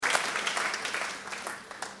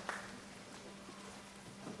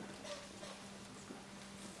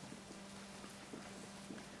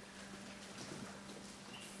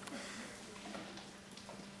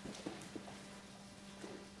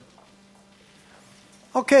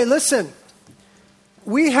Okay, listen.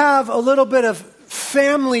 We have a little bit of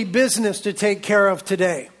family business to take care of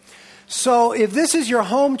today. So if this is your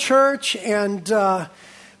home church and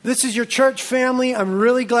this is your church family, I'm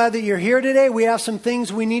really glad that you're here today. We have some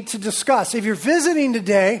things we need to discuss. If you're visiting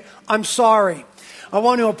today, I'm sorry. I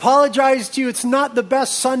want to apologize to you. It's not the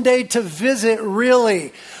best Sunday to visit,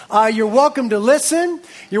 really. You're welcome to listen.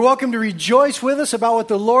 You're welcome to rejoice with us about what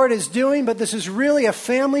the Lord is doing. But this is really a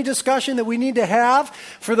family discussion that we need to have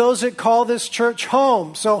for those that call this church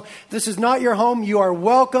home. So this is not your home. You are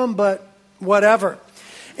welcome, but whatever.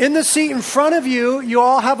 In the seat in front of you, you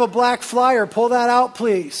all have a black flyer. Pull that out,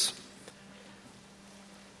 please.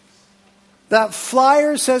 That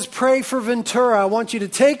flyer says Pray for Ventura. I want you to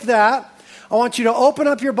take that. I want you to open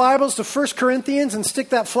up your Bibles to 1 Corinthians and stick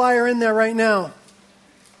that flyer in there right now.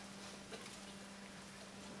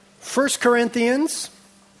 1 Corinthians.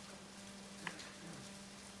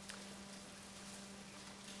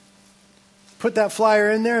 Put that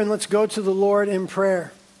flyer in there and let's go to the Lord in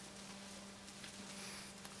prayer.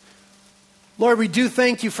 Lord, we do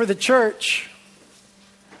thank you for the church.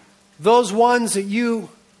 Those ones that you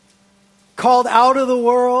called out of the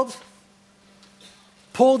world,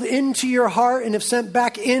 pulled into your heart, and have sent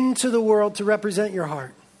back into the world to represent your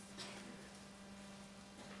heart.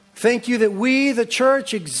 Thank you that we, the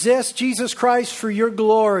church, exist, Jesus Christ, for your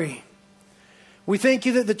glory. We thank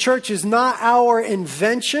you that the church is not our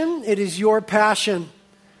invention, it is your passion.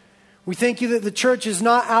 We thank you that the church is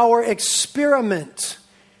not our experiment,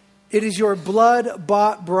 it is your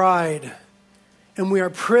blood-bought bride. And we are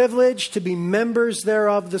privileged to be members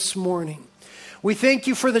thereof this morning. We thank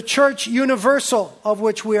you for the church universal of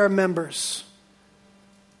which we are members.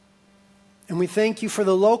 And we thank you for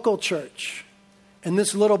the local church and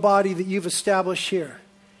this little body that you've established here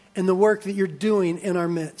and the work that you're doing in our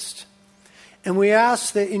midst. And we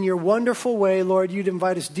ask that in your wonderful way, Lord, you'd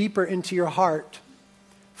invite us deeper into your heart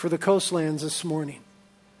for the coastlands this morning.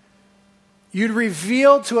 You'd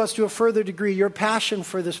reveal to us to a further degree your passion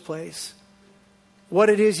for this place, what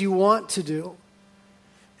it is you want to do,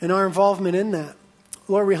 and our involvement in that.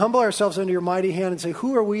 Lord, we humble ourselves under your mighty hand and say,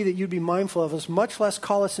 who are we that you'd be mindful of us, much less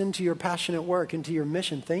call us into your passionate work, into your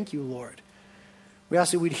mission. Thank you, Lord. We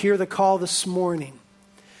ask that we'd hear the call this morning.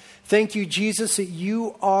 Thank you, Jesus, that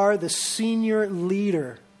you are the senior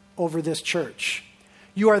leader over this church.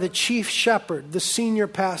 You are the chief shepherd, the senior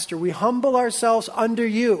pastor. We humble ourselves under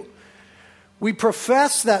you. We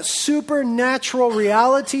profess that supernatural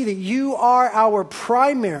reality that you are our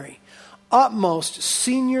primary, utmost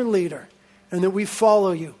senior leader, and that we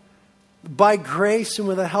follow you by grace and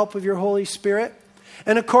with the help of your Holy Spirit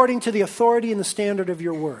and according to the authority and the standard of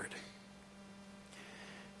your word.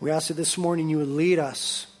 We ask that this morning you would lead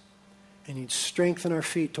us and you'd strengthen our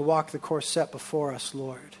feet to walk the course set before us,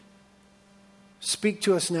 Lord. Speak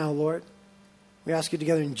to us now, Lord. We ask you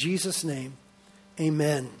together in Jesus' name.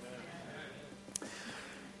 Amen.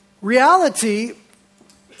 Reality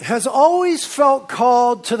has always felt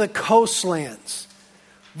called to the coastlands.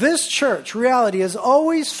 This church, Reality, has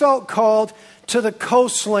always felt called to the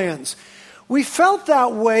coastlands. We felt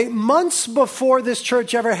that way months before this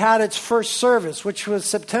church ever had its first service, which was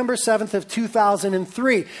September 7th of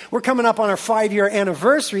 2003. We're coming up on our 5-year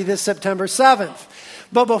anniversary this September 7th.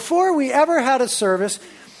 But before we ever had a service,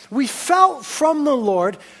 we felt from the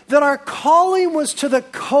Lord that our calling was to the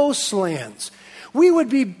coastlands. We would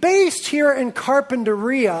be based here in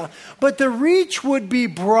Carpinteria, but the reach would be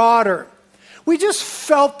broader. We just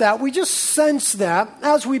felt that. We just sensed that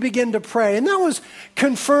as we began to pray. And that was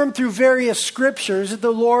confirmed through various scriptures that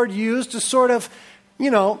the Lord used to sort of,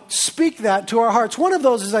 speak that to our hearts. One of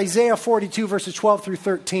those is Isaiah 42, verses 12 through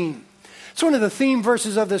 13. It's one of the theme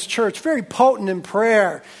verses of this church, very potent in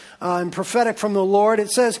prayer and prophetic from the Lord.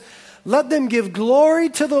 It says, "Let them give glory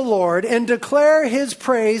to the Lord and declare his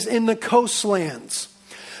praise in the coastlands.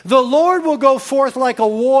 The Lord will go forth like a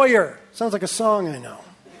warrior." Sounds like a song, I know.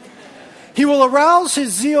 "He will arouse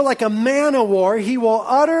his zeal like a man of war. He will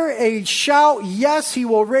utter a shout. Yes, he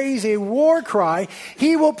will raise a war cry.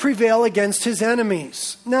 He will prevail against his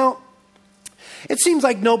enemies." Now, it seems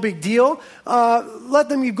like no big deal. Let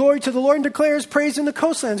them give glory to the Lord and declare his praise in the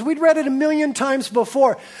coastlands. We'd read it a million times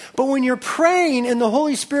before. But when you're praying and the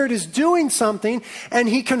Holy Spirit is doing something and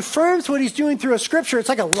he confirms what he's doing through a scripture, it's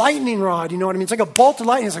like a lightning rod, you know what I mean? It's like a bolt of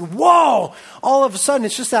lightning. It's like, whoa! All of a sudden,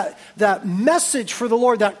 it's just that message for the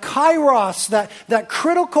Lord, that kairos, that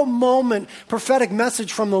critical moment prophetic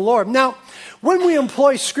message from the Lord. Now, when we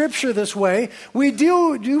employ scripture this way, we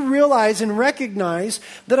do realize and recognize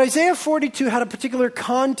that Isaiah 42 had a particular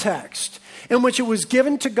context. in which it was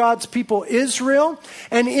given to God's people Israel,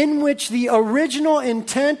 and in which the original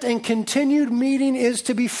intent and continued meaning is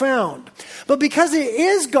to be found. But because it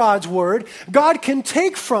is God's word, God can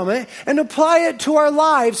take from it and apply it to our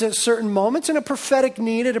lives at certain moments in a prophetic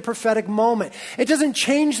need at a prophetic moment. It doesn't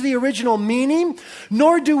change the original meaning,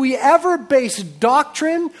 nor do we ever base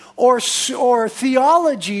doctrine or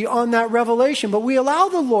theology on that revelation. But we allow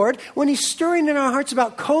the Lord, when he's stirring in our hearts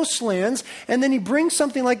about coastlands, and then he brings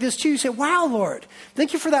something like this to you, you say, wow, Lord,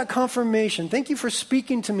 thank you for that confirmation. Thank you for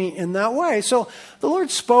speaking to me in that way. So the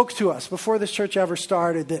Lord spoke to us before this church ever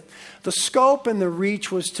started that the scope and the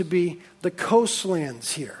reach was to be the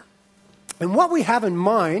coastlands here. And what we have in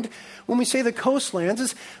mind when we say the coastlands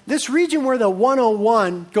is this region where the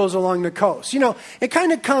 101 goes along the coast. You know, it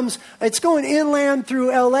kind of comes, it's going inland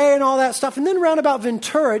through LA and all that stuff, and then around about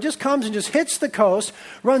Ventura, it just comes and just hits the coast,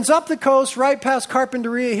 runs up the coast right past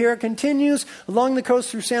Carpinteria here, continues along the coast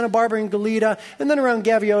through Santa Barbara and Goleta, and then around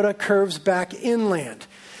Gaviota, curves back inland.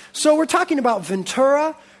 So we're talking about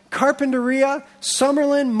Ventura, Carpinteria,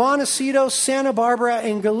 Summerlin, Montecito, Santa Barbara,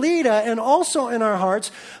 and Goleta, and also in our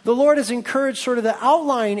hearts, the Lord has encouraged sort of the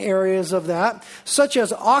outlying areas of that, such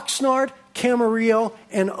as Oxnard, Camarillo,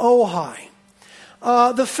 and Ojai.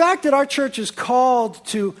 The fact that our church is called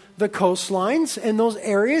to the coastlines and those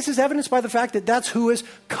areas is evidenced by the fact that that's who is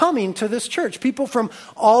coming to this church. People from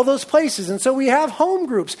all those places. And so we have home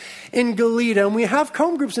groups in Goleta, and we have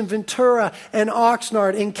home groups in Ventura and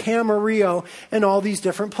Oxnard and Camarillo and all these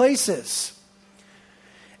different places.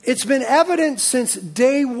 It's been evident since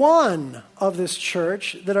day one of this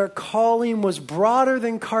church that our calling was broader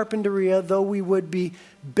than Carpinteria, though we would be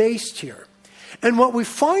based here. And what we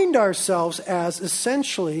find ourselves as,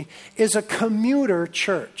 essentially, is a commuter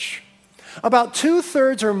church. About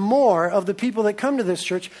 2/3 or more of the people that come to this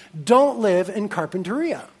church don't live in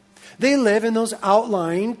Carpinteria. They live in those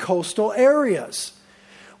outlying coastal areas,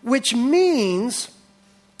 which means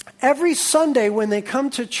every Sunday when they come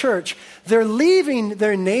to church, they're leaving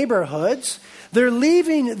their neighborhoods, they're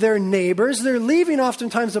leaving their neighbors, they're leaving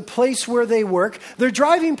oftentimes the place where they work, they're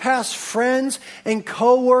driving past friends and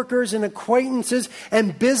co-workers and acquaintances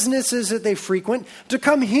and businesses that they frequent to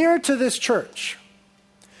come here to this church.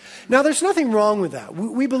 Now, there's nothing wrong with that.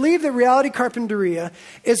 We believe that Reality Carpinteria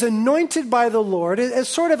is anointed by the Lord as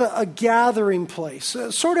sort of a gathering place,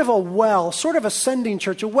 sort of a well, sort of a sending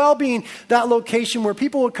church, a well being that location where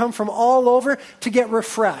people would come from all over to get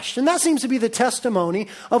refreshed. And that seems to be the testimony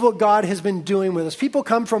of what God has been doing with us. People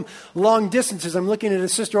come from long distances. I'm looking at a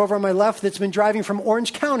sister over on my left that's been driving from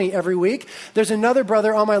Orange County every week. There's another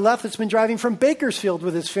brother on my left that's been driving from Bakersfield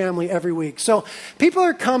with his family every week. So people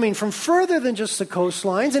are coming from further than just the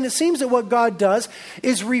coastlines, and it seems that what God does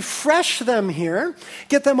is refresh them here,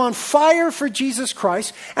 get them on fire for Jesus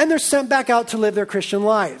Christ, and they're sent back out to live their Christian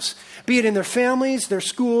lives, be it in their families, their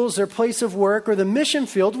schools, their place of work, or the mission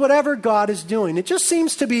field, whatever God is doing. It just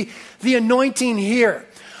seems to be the anointing here.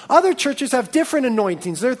 Other churches have different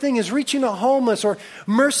anointings. Their thing is reaching the homeless or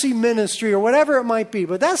mercy ministry or whatever it might be.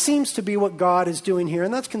 But that seems to be what God is doing here.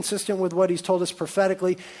 And that's consistent with what he's told us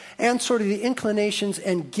prophetically and sort of the inclinations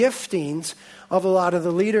and giftings of a lot of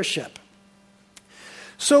the leadership.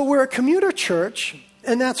 So we're a commuter church,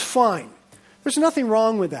 and that's fine. There's nothing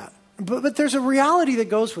wrong with that. But there's a reality that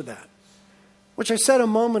goes with that, which I said a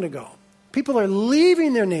moment ago. People are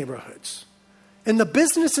leaving their neighborhoods and the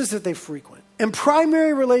businesses that they frequent and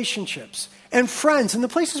primary relationships and friends and the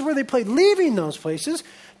places where they play, leaving those places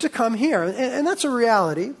to come here. And that's a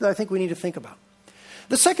reality that I think we need to think about.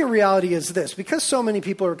 The second reality is this. Because so many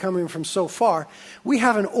people are coming from so far, we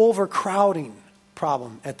have an overcrowding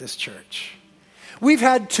problem at this church. We've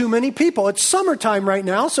had too many people. It's summertime right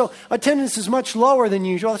now, so attendance is much lower than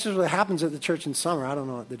usual. That's just what happens at the church in summer. I don't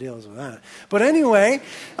know what the deal is with that. But anyway,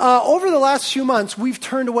 over the last few months, we've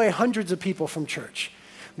turned away hundreds of people from church.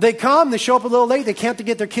 They come, they show up a little late, they can't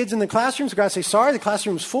get their kids in the classrooms. The guys say, sorry, the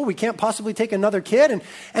classroom's full, we can't possibly take another kid.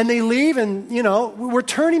 And they leave, and, you know, we're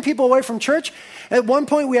turning people away from church. At one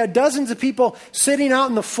point, we had dozens of people sitting out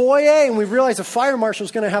in the foyer, and we realized the fire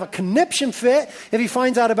marshal's going to have a conniption fit if he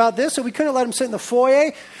finds out about this, so we couldn't let him sit in the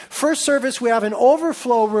foyer. First service, we have an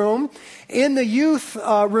overflow room in the youth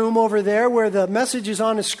room over there where the message is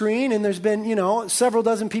on a screen, and there's been, you know, several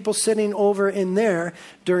dozen people sitting over in there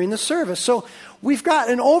during the service. So we've got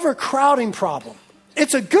an overcrowding problem.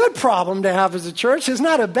 It's a good problem to have as a church. It's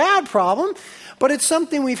not a bad problem, but it's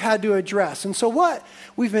something we've had to address. And so what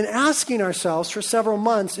we've been asking ourselves for several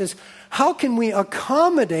months is, how can we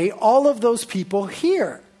accommodate all of those people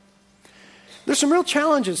here? There's some real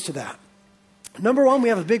challenges to that. Number one, we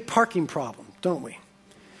have a big parking problem, don't we?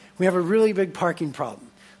 We have a really big parking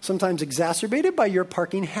problem, sometimes exacerbated by your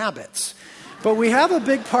parking habits. But we have a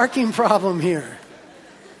big parking problem here.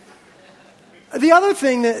 The other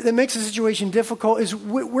thing that makes the situation difficult is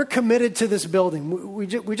we're committed to this building. We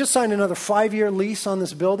just signed another 5-year lease on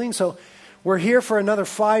this building, so we're here for another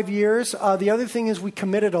 5 years. The other thing is we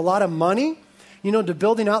committed a lot of money, to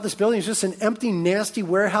building out this building. It's just an empty, nasty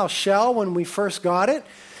warehouse shell when we first got it.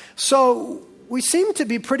 So we seem to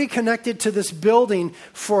be pretty connected to this building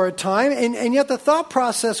for a time, and yet the thought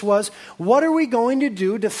process was, what are we going to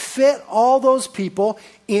do to fit all those people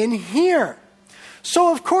in here?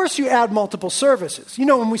 So, of course, you add multiple services.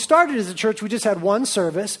 When we started as a church, we just had one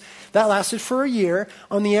service. That lasted for a year.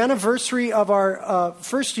 On the anniversary of our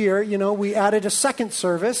first year, we added a second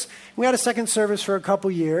service. We had a second service for a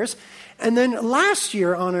couple years. And then last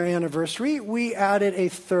year on our anniversary, we added a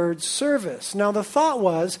third service. Now, the thought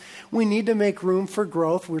was we need to make room for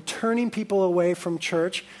growth. We're turning people away from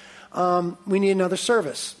church. We need another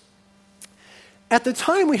service. At the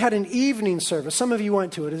time, we had an evening service. Some of you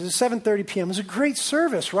went to it. It was 7:30 p.m. It was a great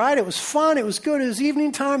service, right? It was fun. It was good. It was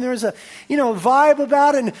evening time. There was a, vibe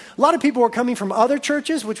about it. And a lot of people were coming from other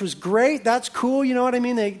churches, which was great. That's cool. You know what I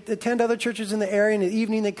mean? They attend other churches in the area. In the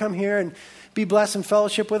evening, they come here and be blessed and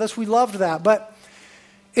fellowship with us. We loved that. But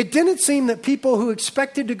it didn't seem that people who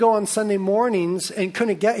expected to go on Sunday mornings and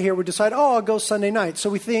couldn't get here would decide, I'll go Sunday night. So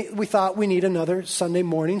we thought we need another Sunday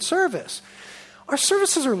morning service. Our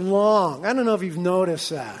services are long. I don't know if you've noticed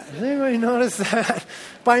that. Has anybody noticed that?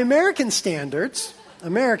 By American standards,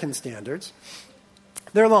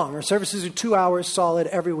 they're long. Our services are 2 hours solid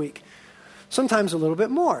every week, sometimes a little bit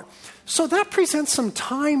more. So that presents some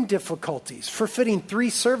time difficulties for fitting 3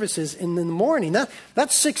 services in the morning.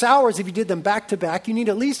 That's 6 hours if you did them back to back. You need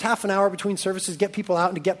at least half an hour between services to get people out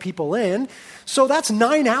and to get people in. So that's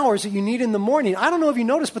 9 hours that you need in the morning. I don't know if you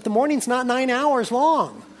noticed, but the morning's not 9 hours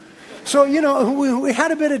long. So, we had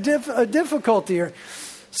a bit of difficulty here.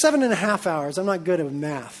 7.5 hours. I'm not good at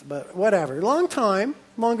math, but whatever. Long time,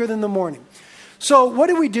 longer than the morning. So what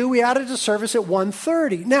did we do? We added a service at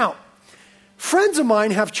 1:30. Now, friends of mine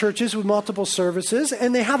have churches with multiple services,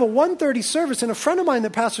 and they have a 1:30 service. And a friend of mine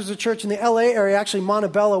that pastors a church in the LA area, actually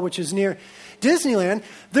Montebello, which is near Disneyland,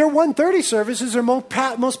 their 1:30 service is their most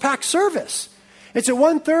packed service. It's at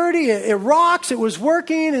 1:30, it rocks, it was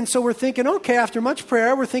working, and so we're thinking, okay, after much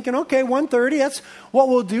prayer, we're thinking, okay, 1:30, that's what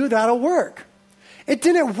we'll do, that'll work. It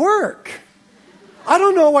didn't work. I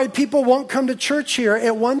don't know why people won't come to church here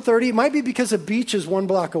at 1:30. It might be because the beach is 1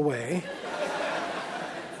 block away.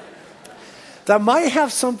 That might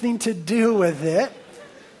have something to do with it.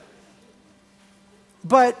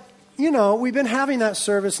 But, we've been having that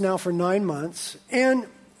service now for 9 months, and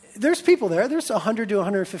there's people there. There's 100 to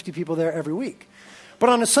 150 people there every week. But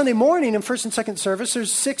on a Sunday morning in first and second service,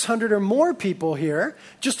 there's 600 or more people here,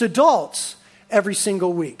 just adults, every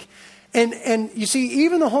single week. And you see,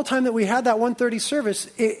 even the whole time that we had that 1:30 service,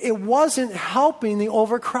 it wasn't helping the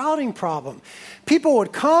overcrowding problem. People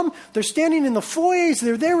would come, they're standing in the foyers,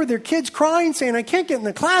 they're there with their kids crying, saying, I can't get in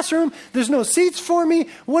the classroom, there's no seats for me,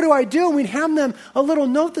 what do I do? And we'd hand them a little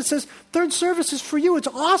note that says, third service is for you, it's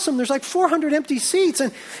awesome, there's like 400 empty seats,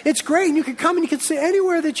 and it's great, and you can come and you can sit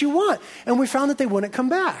anywhere that you want. And we found that they wouldn't come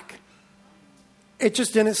back. It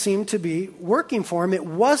just didn't seem to be working for them. It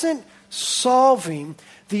wasn't solving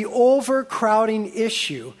the overcrowding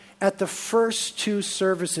issue at the first 2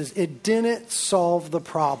 services. It didn't solve the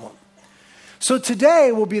problem. So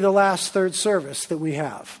today will be the last third service that we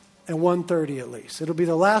have, at 1:30 at least. It'll be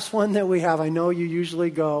the last one that we have. I know you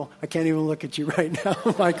usually go, I can't even look at you right now,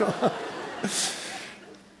 Michael.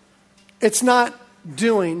 It's not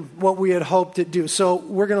doing what we had hoped it do, so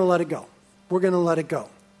we're going to let it go. We're going to let it go.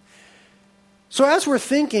 So as we're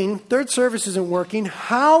thinking, third service isn't working,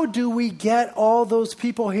 how do we get all those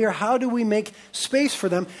people here? How do we make space for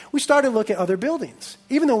them? We started looking at other buildings.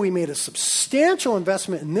 Even though we made a substantial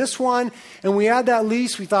investment in this one, and we had that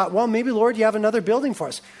lease, we thought, well, maybe, Lord, you have another building for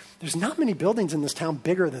us. There's not many buildings in this town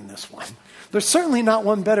bigger than this one. There's certainly not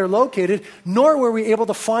one better located, nor were we able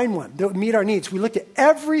to find one that would meet our needs. We looked at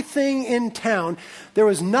everything in town. There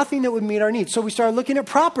was nothing that would meet our needs. So we started looking at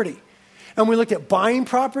property. And we looked at buying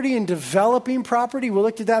property and developing property. We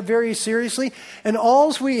looked at that very seriously. And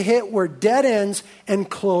all we hit were dead ends and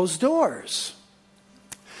closed doors.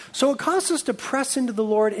 So it caused us to press into the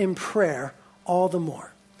Lord in prayer all the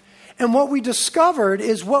more. And what we discovered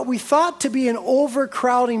is what we thought to be an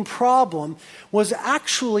overcrowding problem was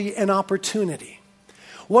actually an opportunity.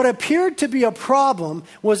 What appeared to be a problem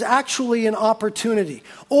was actually an opportunity.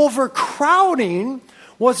 Overcrowding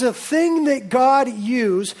was a thing that God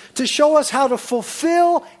used to show us how to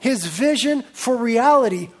fulfill his vision for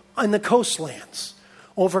reality on the coastlands.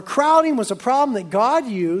 Overcrowding was a problem that God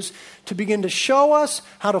used to begin to show us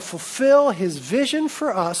how to fulfill his vision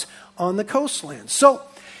for us on the coastlands. So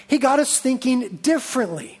he got us thinking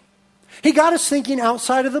differently. He got us thinking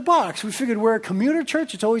outside of the box. We figured we're a commuter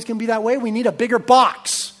church. It's always going to be that way. We need a bigger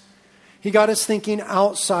box. He got us thinking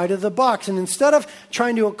outside of the box. And instead of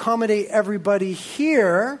trying to accommodate everybody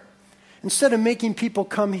here, instead of making people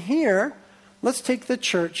come here, let's take the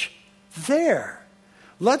church there.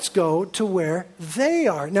 Let's go to where they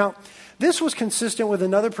are. Now, this was consistent with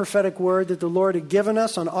another prophetic word that the Lord had given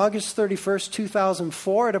us on August 31st,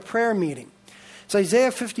 2004 at a prayer meeting. It's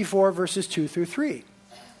Isaiah 54, verses 2 through 3.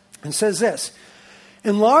 It says this,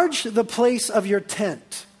 "Enlarge the place of your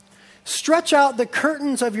tent. Stretch out the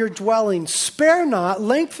curtains of your dwelling. Spare not,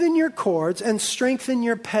 lengthen your cords, and strengthen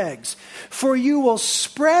your pegs. For you will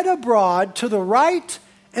spread abroad to the right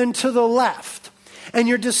and to the left. And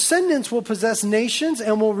your descendants will possess nations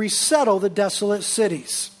and will resettle the desolate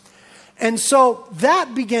cities." And so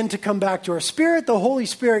that began to come back to our spirit, the Holy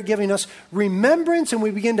Spirit giving us remembrance, and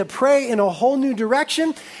we begin to pray in a whole new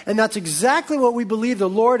direction. And that's exactly what we believe the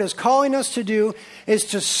Lord is calling us to do, is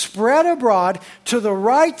to spread abroad to the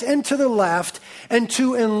right and to the left, and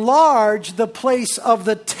to enlarge the place of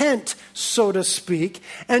the tent, so to speak,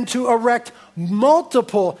 and to erect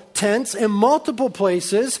multiple tents in multiple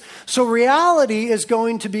places. So reality is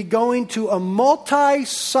going to be going to a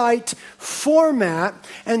multi-site format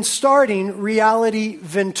and starting Reality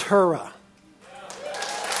Ventura.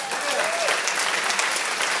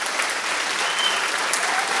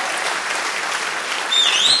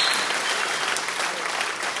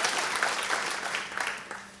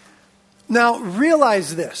 Now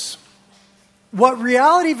realize this. What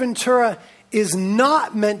Reality Ventura is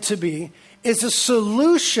not meant to be is a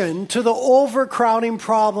solution to the overcrowding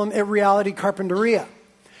problem at Reality Carpinteria.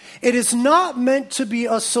 It is not meant to be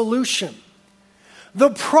a solution. The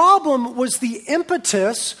problem was the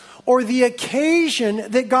impetus or the occasion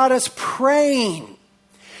that got us praying.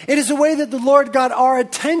 It is a way that the Lord got our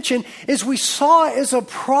attention as we saw it as a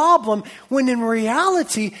problem when in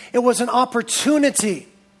reality it was an opportunity.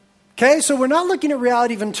 Okay, so we're not looking at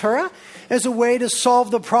Reality Ventura as a way to solve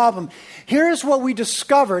the problem. Here's what we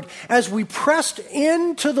discovered as we pressed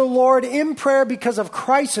into the Lord in prayer because of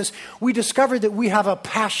crisis. We discovered that we have a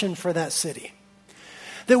passion for that city,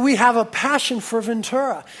 that we have a passion for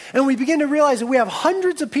Ventura. And we begin to realize that we have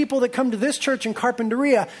hundreds of people that come to this church in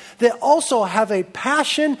Carpinteria that also have a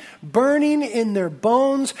passion burning in their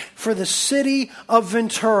bones for the city of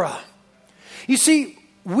Ventura. You see,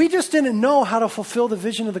 we just didn't know how to fulfill the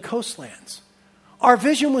vision of the coastlands. Our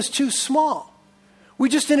vision was too small. We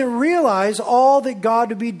just didn't realize all that God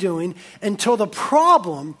would be doing until the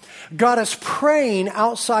problem got us praying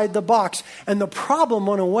outside the box, and the problem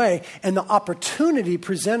went away and the opportunity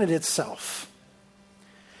presented itself.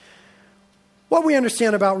 What we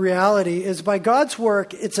understand about reality is by God's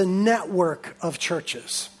work, it's a network of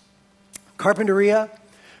churches. Carpinteria,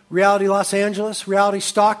 Reality Los Angeles, Reality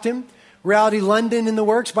Stockton, Reality London in the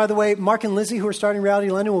works. By the way, Mark and Lizzie, who are starting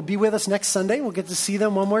Reality London, will be with us next Sunday. We'll get to see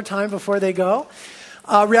them one more time before they go.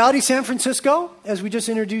 Reality San Francisco, as we just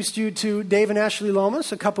introduced you to Dave and Ashley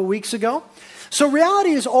Lomas a couple weeks ago. So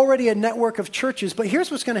Reality is already a network of churches, but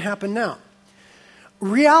here's what's going to happen now.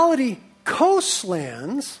 Reality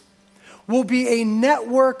Coastlands will be a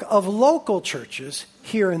network of local churches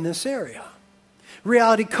here in this area.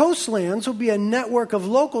 Reality Coastlands will be a network of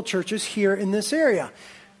local churches here in this area.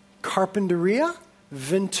 Carpinteria,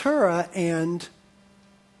 Ventura, and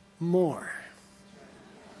more.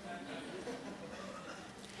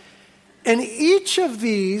 And each of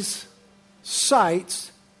these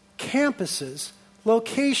sites, campuses,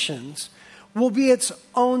 locations will be its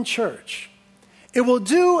own church. It will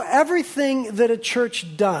do everything that a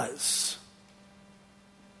church does.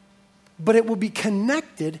 But it will be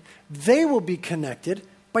connected, they will be connected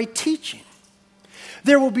by teaching.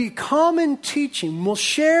 There will be common teaching. We'll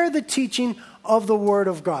share the teaching of the Word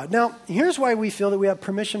of God. Now, here's why we feel that we have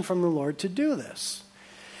permission from the Lord to do this.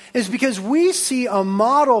 Is because we see a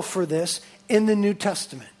model for this in the New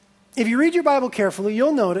Testament. If you read your Bible carefully,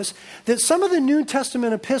 you'll notice that some of the New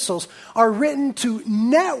Testament epistles are written to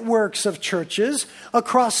networks of churches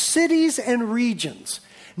across cities and regions.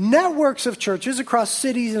 Networks of churches across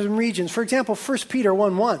cities and regions. For example, 1 Peter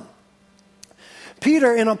 1:1.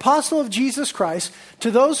 Peter, an apostle of Jesus Christ,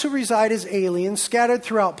 to those who reside as aliens scattered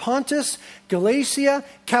throughout Pontus, Galatia,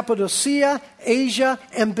 Cappadocia, Asia,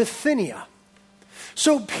 and Bithynia.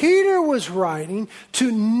 So Peter was writing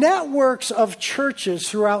to networks of churches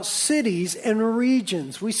throughout cities and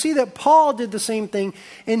regions. We see that Paul did the same thing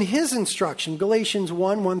in his instruction, Galatians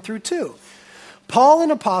 1:1-2. Paul,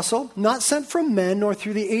 an apostle, not sent from men nor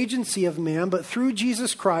through the agency of man, but through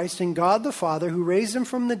Jesus Christ and God the Father who raised him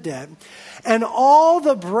from the dead, and all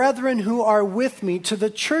the brethren who are with me to the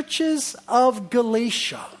churches of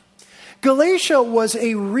Galatia. Galatia was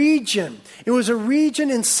a region. It was a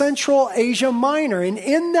region in Central Asia Minor. And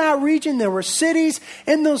in that region, there were cities.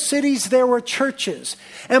 In those cities, there were churches.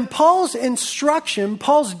 And Paul's instruction,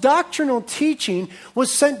 Paul's doctrinal teaching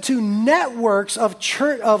was sent to networks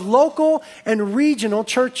of local and regional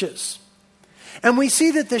churches. And we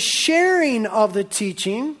see that the sharing of the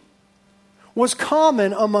teaching was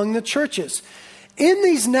common among the churches. In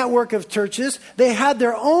these network of churches, they had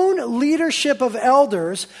their own leadership of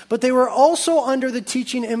elders, but they were also under the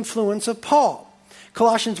teaching influence of Paul.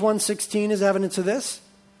 Colossians 1:16 is evidence of this.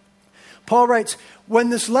 Paul writes, "When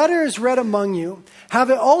this letter is read among you, have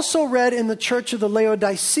it also read in the church of the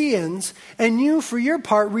Laodiceans, and you, for your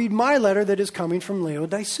part, read my letter that is coming from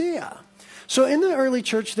Laodicea." So in the early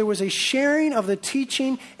church, there was a sharing of the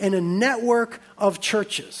teaching in a network of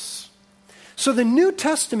churches. So the New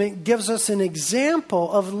Testament gives us an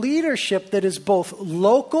example of leadership that is both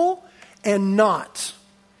local and not.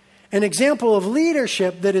 An example of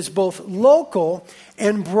leadership that is both local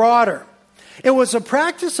and broader. It was a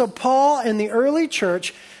practice of Paul and the early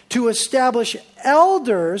church to establish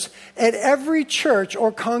elders at every church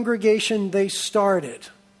or congregation they started.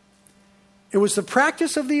 It was the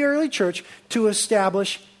practice of the early church to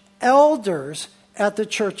establish elders at the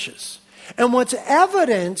churches. And what's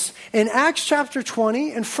evident in Acts chapter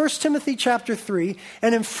 20 and 1 Timothy chapter 3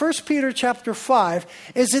 and in 1 Peter chapter 5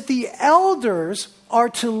 is that the elders are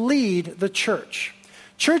to lead the church.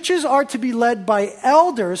 Churches are to be led by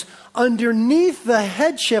elders underneath the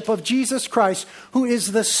headship of Jesus Christ, who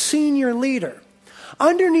is the senior leader.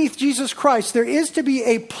 Underneath Jesus Christ, there is to be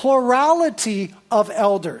a plurality of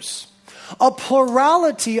elders. A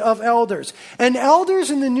plurality of elders. And elders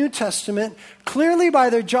in the New Testament, clearly by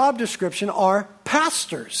their job description, are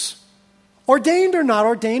pastors. Ordained or not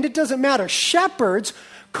ordained, it doesn't matter. Shepherds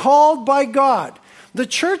called by God. The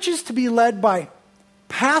church is to be led by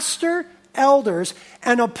pastor, elders,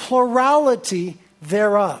 and a plurality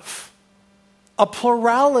thereof. A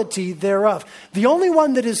plurality thereof. The only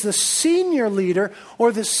one that is the senior leader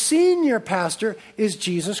or the senior pastor is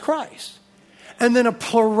Jesus Christ. And then a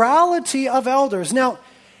plurality of elders. Now,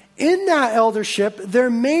 in that eldership, there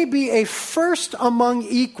may be a first among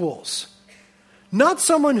equals. Not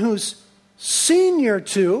someone who's senior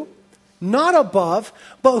to, not above,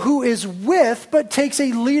 but who is with, but takes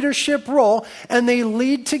a leadership role, and they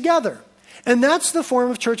lead together. And that's the form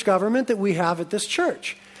of church government that we have at this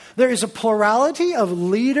church. There is a plurality of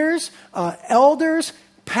leaders, elders,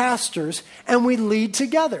 pastors, and we lead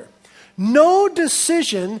together. No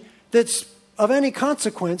decision that's of any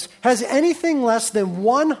consequence has anything less than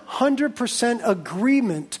 100%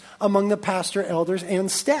 agreement among the pastor, elders,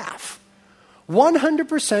 and staff.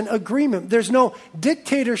 100% agreement. There's no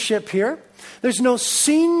dictatorship here. There's no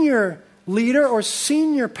senior leader or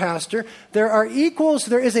senior pastor. There are equals.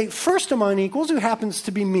 There is a first among equals who happens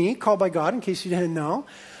to be me, called by God, in case you didn't know.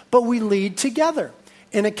 But we lead together.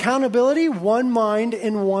 In accountability, one mind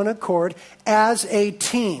in one accord as a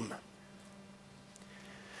team.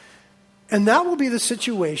 And that will be the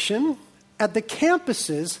situation at the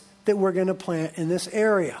campuses that we're going to plant in this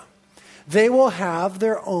area. They will have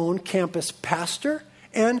their own campus pastor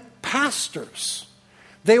and pastors.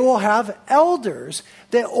 They will have elders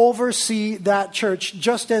that oversee that church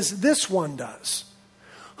just as this one does.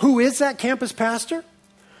 Who is that campus pastor?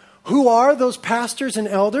 Who are those pastors and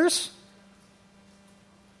elders?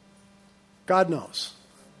 God knows.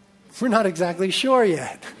 We're not exactly sure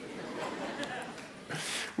yet.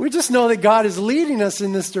 We just know that God is leading us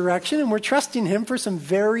in this direction, and we're trusting Him for some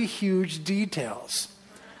very huge details.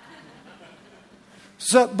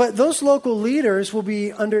 But those local leaders will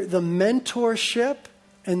be under the mentorship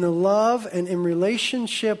and the love and in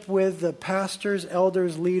relationship with the pastors,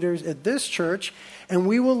 elders, leaders at this church, and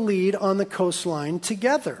we will lead on the coastline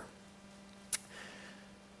together.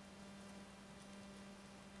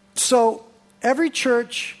 So every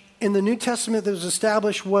church in the New Testament that was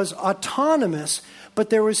established was autonomous, but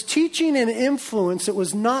there was teaching and influence that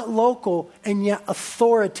was not local and yet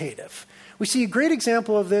authoritative. We see a great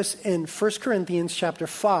example of this in 1 Corinthians chapter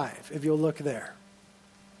 5, if you'll look there.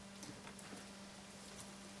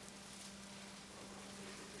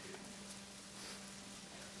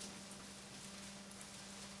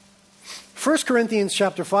 First Corinthians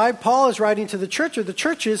chapter 5, Paul is writing to the church or the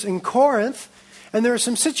churches in Corinth, and there are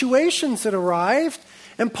some situations that arrived.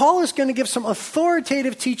 And Paul is going to give some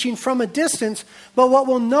authoritative teaching from a distance, but what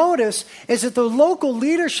we'll notice is that the local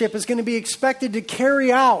leadership is going to be expected to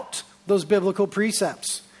carry out those biblical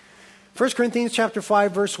precepts. 1 Corinthians chapter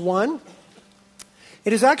 5, verse 1.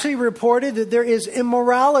 It is actually reported that there is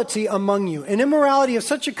immorality among you, an immorality of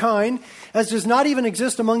such a kind as does not even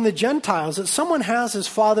exist among the Gentiles, that someone has his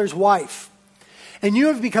father's wife. And you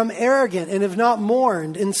have become arrogant and have not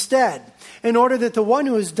mourned instead, in order that the one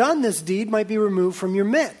who has done this deed might be removed from your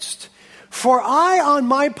midst. For I, on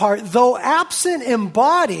my part, though absent in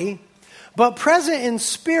body, but present in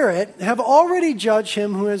spirit, have already judged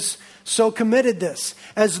him who has so committed this,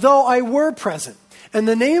 as though I were present. In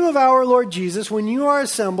the name of our Lord Jesus, when you are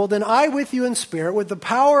assembled, and I with you in spirit, with the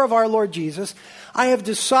power of our Lord Jesus, I have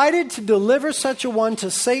decided to deliver such a one to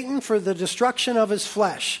Satan for the destruction of his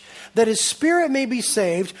flesh, that his spirit may be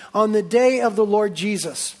saved on the day of the Lord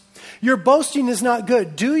Jesus. Your boasting is not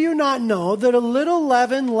good. Do you not know that a little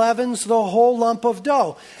leaven leavens the whole lump of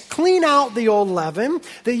dough? Clean out the old leaven,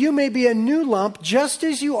 that you may be a new lump, just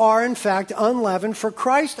as you are in fact unleavened, for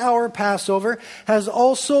Christ our Passover has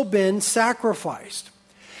also been sacrificed.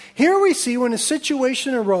 Here we see, when a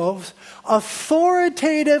situation arose,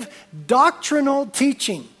 authoritative doctrinal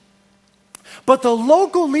teaching. But the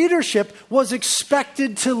local leadership was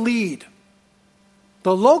expected to lead.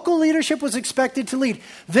 The local leadership was expected to lead.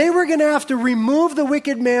 They were going to have to remove the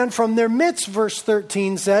wicked man from their midst, verse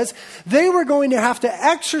 13 says. They were going to have to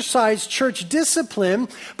exercise church discipline,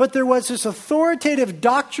 but there was this authoritative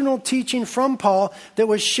doctrinal teaching from Paul that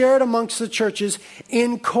was shared amongst the churches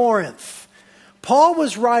in Corinth. Paul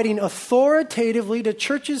was writing authoritatively to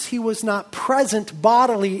churches he was not present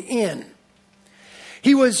bodily in.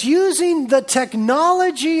 He was using the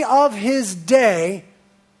technology of his day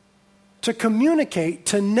to communicate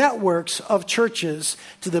to networks of churches,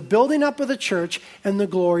 to the building up of the church and the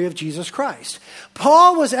glory of Jesus Christ.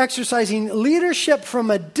 Paul was exercising leadership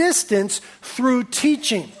from a distance through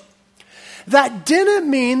teaching. That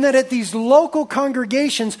didn't mean that at these local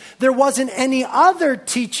congregations there wasn't any other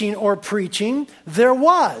teaching or preaching. There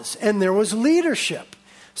was, and there was leadership.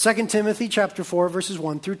 2 Timothy chapter 4, verses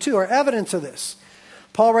 1 through 2 are evidence of this.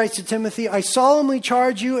 Paul writes to Timothy, I solemnly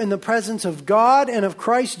charge you in the presence of God and of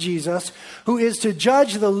Christ Jesus, who is to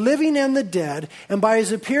judge the living and the dead, and by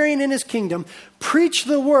his appearing in his kingdom, preach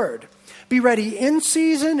the word. Be ready in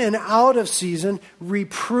season and out of season,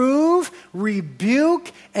 reprove,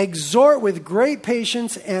 rebuke, exhort with great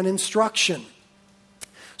patience and instruction.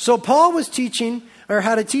 So Paul was teaching, or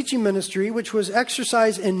had a teaching ministry, which was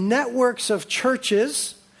exercised in networks of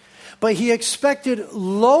churches. But he expected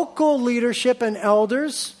local leadership and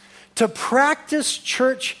elders to practice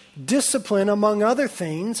church discipline, among other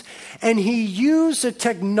things, and he used the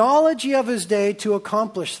technology of his day to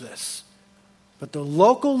accomplish this. But the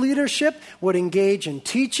local leadership would engage in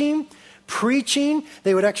teaching, preaching,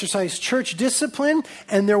 they would exercise church discipline,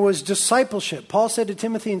 and there was discipleship. Paul said to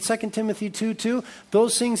Timothy in 2 Timothy 2:2,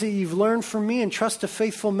 those things that you've learned from me, entrust to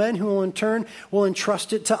faithful men who will in turn will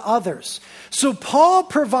entrust it to others. So Paul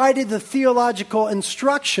provided the theological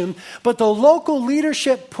instruction, but the local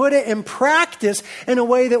leadership put it in practice in a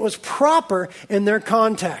way that was proper in their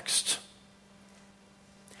context.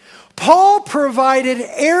 Paul provided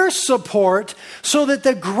air support so that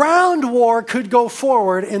the ground war could go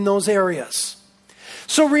forward in those areas.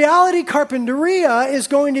 So Reality Carpinteria is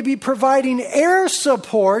going to be providing air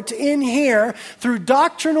support in here through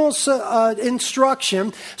doctrinal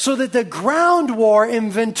instruction so that the ground war in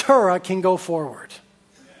Ventura can go forward.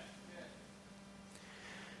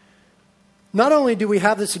 Not only do we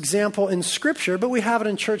have this example in Scripture, but we have it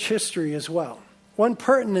in church history as well. One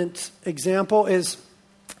pertinent example is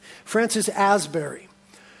Francis Asbury.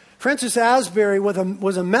 Francis Asbury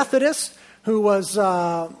was a Methodist who was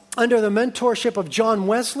under the mentorship of John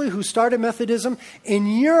Wesley, who started Methodism in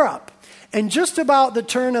Europe. And just about the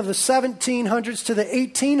turn of the 1700s to the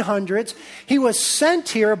 1800s, he was sent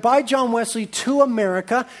here by John Wesley to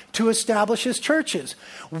America to establish his churches.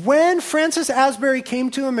 When Francis Asbury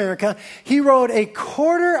came to America, he rode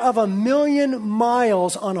 250,000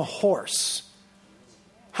 miles on a horse.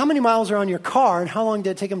 How many miles are on your car, and how long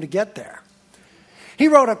did it take him to get there? He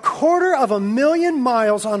rode 250,000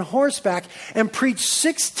 miles on horseback and preached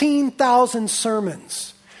 16,000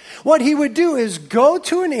 sermons. What he would do is go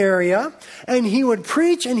to an area and he would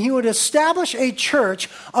preach and he would establish a church,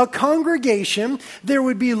 a congregation. There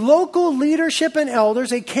would be local leadership and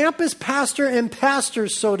elders, a campus pastor and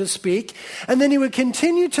pastors, so to speak. And then he would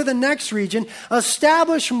continue to the next region,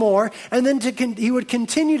 establish more, and then he would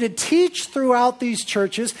continue to teach throughout these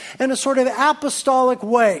churches in a sort of apostolic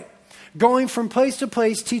way, going from place to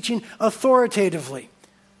place, teaching authoritatively.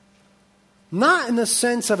 Not in the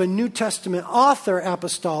sense of a New Testament author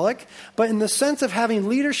apostolic, but in the sense of having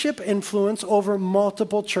leadership influence over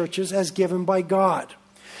multiple churches as given by God.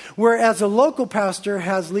 whereas a local pastor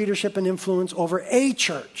has leadership and influence over a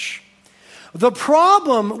church. The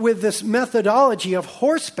problem with this methodology of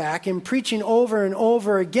horseback and preaching over and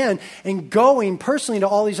over again and going personally to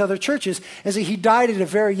all these other churches is that he died at a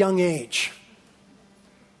very young age.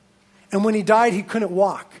 And when he died, he couldn't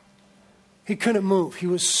walk. He couldn't move. He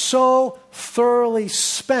was so thoroughly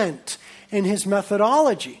spent in his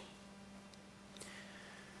methodology.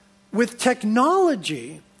 With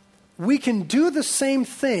technology, we can do the same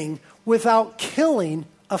thing without killing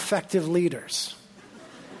effective leaders.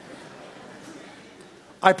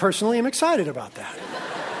 I personally am excited about that.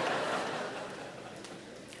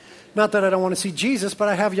 Not that I don't want to see Jesus, but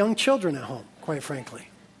I have young children at home, quite frankly.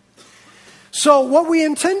 So what we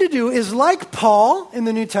intend to do is, like Paul in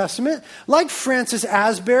the New Testament, like Francis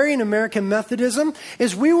Asbury in American Methodism,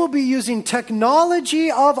 is we will be using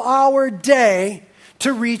technology of our day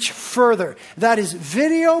to reach further. That is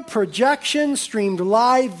video projection streamed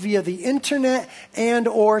live via the internet and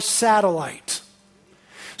or satellite.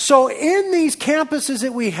 So in these campuses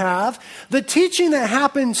that we have, the teaching that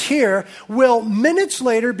happens here will minutes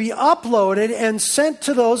later be uploaded and sent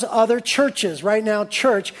to those other churches. Right now,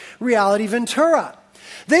 Church Reality Ventura.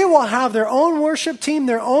 They will have their own worship team,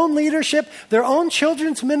 their own leadership, their own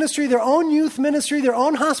children's ministry, their own youth ministry, their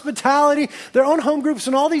own hospitality, their own home groups,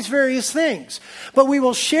 and all these various things. But we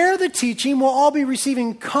will share the teaching. We'll all be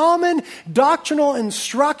receiving common doctrinal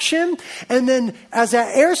instruction. And then as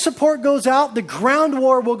that air support goes out, the ground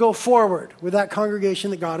war will go forward with that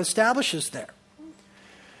congregation that God establishes there.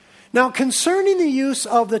 Now, concerning the use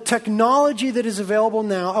of the technology that is available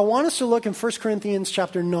now, I want us to look in 1 Corinthians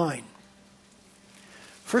chapter 9.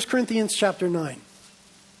 1 Corinthians chapter 9.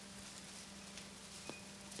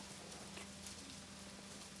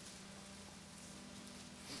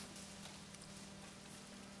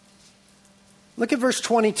 Look at verse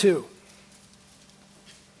 22.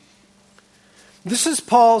 This is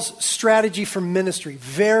Paul's strategy for ministry.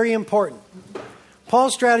 Very important.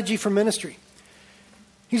 Paul's strategy for ministry.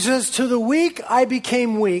 He says, "To the weak I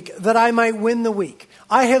became weak, that I might win the weak.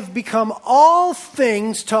 I have become all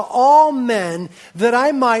things to all men, that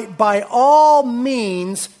I might by all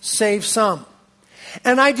means save some.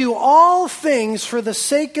 And I do all things for the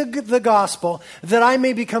sake of the gospel, that I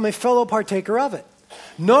may become a fellow partaker of it."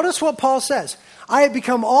 Notice what Paul says. I have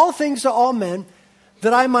become all things to all men,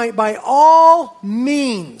 that I might by all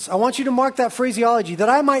means, I want you to mark that phraseology, that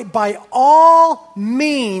I might by all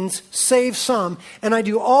means save some, and I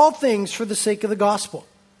do all things for the sake of the gospel.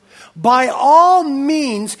 By all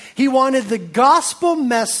means, he wanted the gospel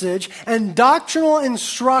message and doctrinal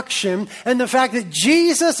instruction and the fact that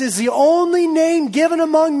Jesus is the only name given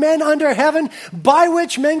among men under heaven by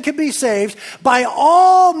which men can be saved. By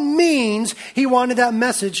all means, he wanted that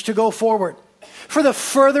message to go forward for the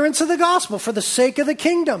furtherance of the gospel, for the sake of the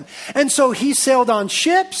kingdom. And so he sailed on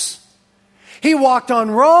ships. He walked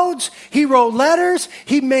on roads. He wrote letters.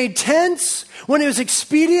 He made tents. When it was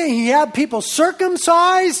expedient, he had people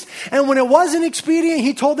circumcised. And when it wasn't expedient,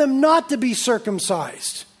 he told them not to be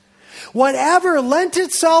circumcised. Whatever lent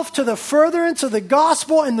itself to the furtherance of the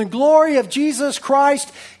gospel and the glory of Jesus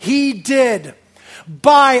Christ, he did.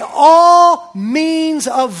 By all means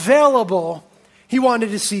available, he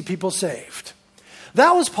wanted to see people saved.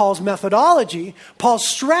 That was Paul's methodology, Paul's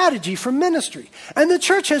strategy for ministry. And the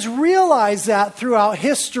church has realized that throughout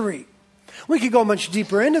history. We could go much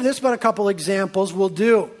deeper into this, but a couple examples will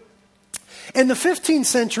do. In the 15th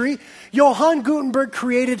century, Johann Gutenberg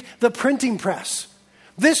created the printing press.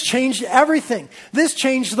 This changed everything. This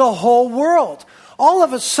changed the whole world. All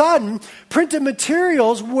of a sudden, printed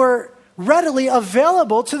materials were readily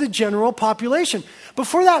available to the general population.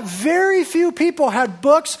 Before that, very few people had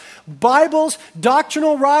books, Bibles,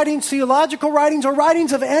 doctrinal writings, theological writings, or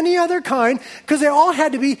writings of any other kind, because they all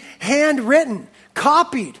had to be handwritten,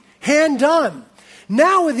 copied, hand done.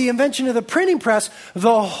 Now, with the invention of the printing press,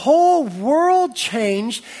 the whole world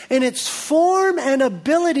changed in its form and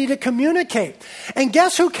ability to communicate. And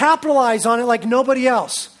guess who capitalized on it like nobody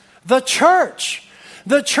else? The church.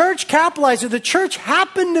 The church capitalized it. The church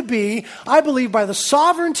happened to be, I believe, by the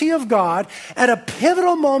sovereignty of God, at a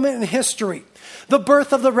pivotal moment in history, the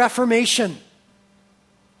birth of the Reformation.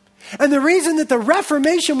 And the reason that the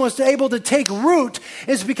Reformation was able to take root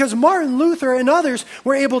is because Martin Luther and others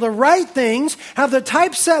were able to write things, have the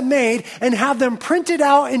typeset made, and have them printed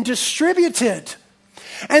out and distributed.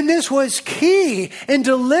 And this was key in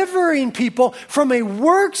delivering people from a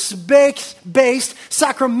works-based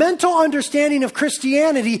sacramental understanding of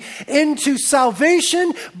Christianity into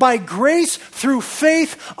salvation by grace through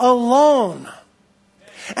faith alone.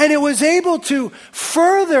 And it was able to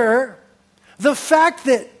further the fact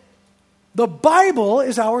that The Bible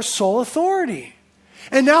is our sole authority.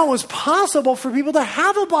 And now it was possible for people to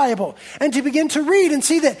have a Bible and to begin to read and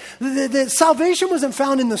see that salvation wasn't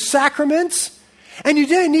found in the sacraments, and you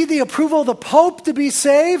didn't need the approval of the Pope to be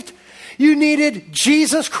saved. You needed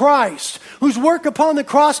Jesus Christ, whose work upon the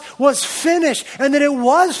cross was finished, and that it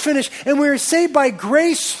was finished, and we were saved by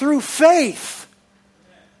grace through faith.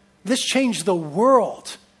 This changed the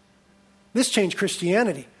world. This changed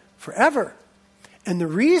Christianity forever. And the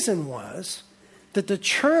reason was that the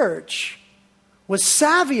church was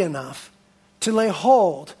savvy enough to lay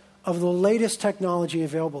hold of the latest technology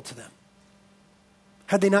available to them.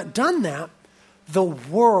 Had they not done that, the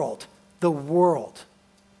world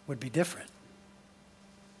would be different.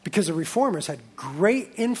 Because the reformers had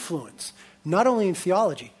great influence, not only in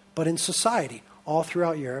theology, but in society, all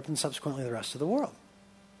throughout Europe and subsequently the rest of the world.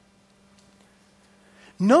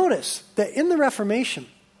 Notice that in the Reformation,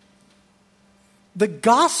 the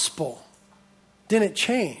gospel didn't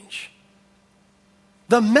change.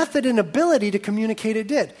 The method and ability to communicate it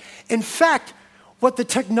did. In fact, what the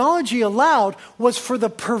technology allowed was for the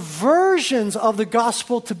perversions of the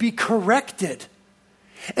gospel to be corrected.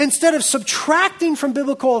 Instead of subtracting from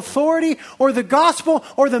biblical authority or the gospel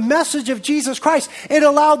or the message of Jesus Christ, it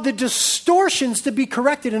allowed the distortions to be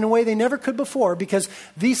corrected in a way they never could before because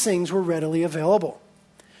these things were readily available.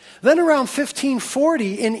 Then around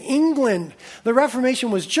 1540 in England, the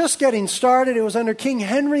Reformation was just getting started. It was under King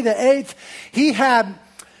Henry VIII. He had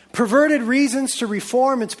perverted reasons to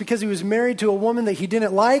reform. It's because he was married to a woman that he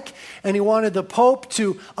didn't like, and he wanted the Pope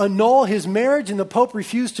to annul his marriage, and the Pope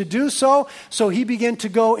refused to do so. So he began to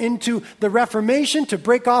go into the Reformation to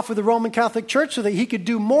break off with the Roman Catholic Church so that he could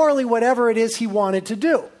do morally whatever it is he wanted to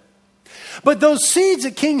do. But those seeds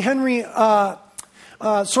that King Henry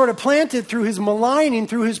sort of planted through his maligning,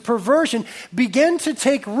 through his perversion, began to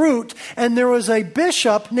take root, and there was a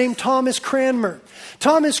bishop named Thomas Cranmer.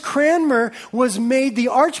 Thomas Cranmer was made the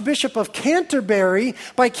Archbishop of Canterbury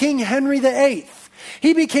by King Henry VIII.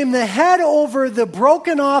 He became the head over the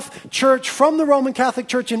broken off church from the Roman Catholic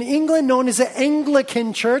Church in England, known as the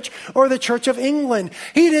Anglican Church or the Church of England.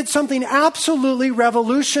 He did something absolutely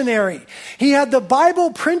revolutionary. He had the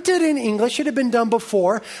Bible printed in English. It had been done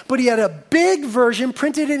before, but he had a big version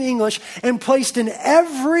printed in English and placed in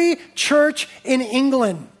every church in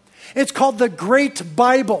England. It's called the Great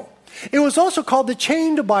Bible. It was also called the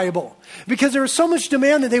Chained Bible because there was so much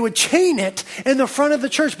demand that they would chain it in the front of the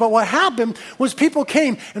church. But what happened was people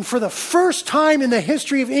came, and for the first time in the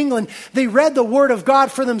history of England, they read the Word of God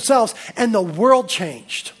for themselves, and the world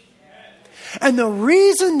changed. And the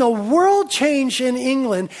reason the world changed in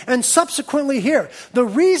England and subsequently here, the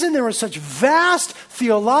reason there was such vast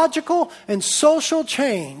theological and social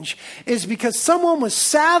change is because someone was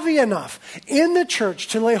savvy enough in the church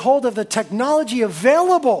to lay hold of the technology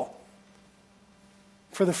available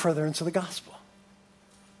for the furtherance of the gospel.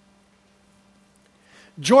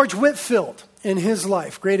 George Whitefield, in his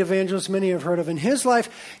life, great evangelist many have heard of, in his life,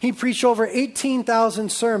 he preached over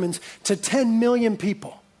 18,000 sermons to 10 million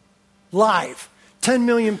people. Live. 10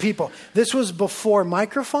 million people. This was before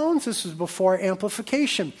microphones. This was before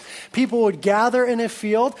amplification. People would gather in a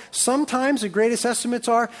field. Sometimes the greatest estimates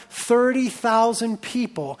are 30,000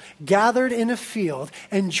 people gathered in a field,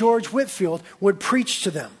 and George Whitefield would preach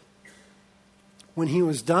to them. When he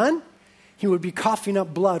was done, he would be coughing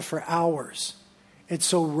up blood for hours. It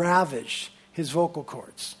so ravaged his vocal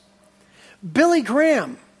cords. Billy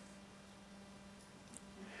Graham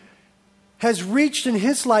has reached in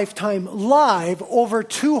his lifetime live over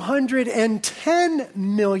 210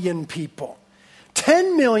 million people.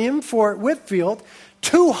 10 million for Whitefield,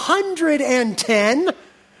 210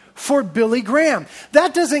 for Billy Graham.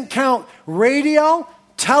 That doesn't count radio,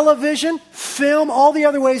 television, film, all the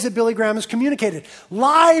other ways that Billy Graham has communicated.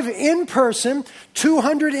 Live in person,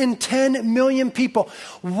 210 million people.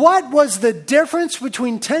 What was the difference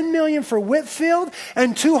between 10 million for Whitefield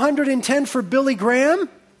and 210 for Billy Graham?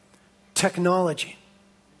 Technology.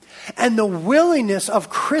 And the willingness of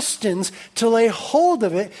Christians to lay hold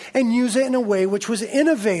of it and use it in a way which was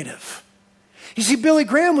innovative. You see, Billy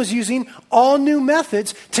Graham was using all new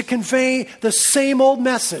methods to convey the same old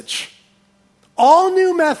message. All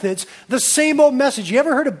new methods, the same old message. You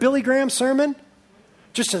ever heard a Billy Graham sermon?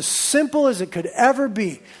 Just as simple as it could ever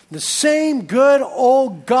be. The same good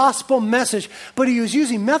old gospel message. But he was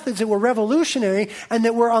using methods that were revolutionary and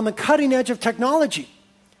that were on the cutting edge of technology.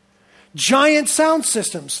 Giant sound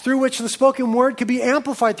systems through which the spoken word could be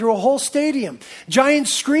amplified through a whole stadium. Giant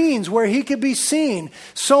screens where he could be seen,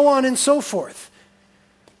 so on and so forth.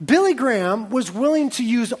 Billy Graham was willing to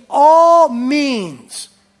use all means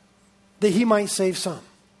that he might save some.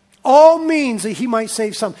 All means that he might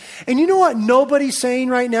save some. And you know what nobody's saying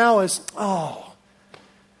right now is, oh,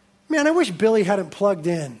 man, I wish Billy hadn't plugged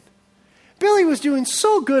in. Billy was doing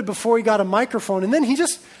so good before he got a microphone, and then he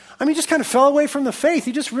just kind of fell away from the faith.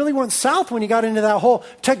 He just really went south when he got into that whole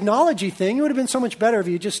technology thing. It would have been so much better if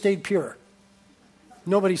he had just stayed pure.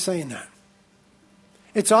 Nobody's saying that.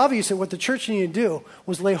 It's obvious that what the church needed to do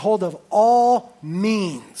was lay hold of all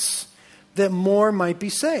means that more might be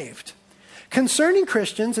saved. Concerning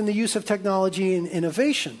Christians and the use of technology and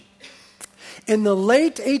innovation, in the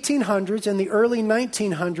late 1800s and the early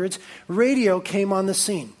 1900s, radio came on the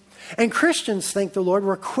scene. And Christians, thank the Lord,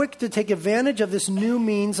 were quick to take advantage of this new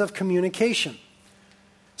means of communication.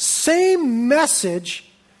 Same message,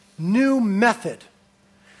 new method.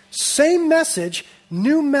 Same message,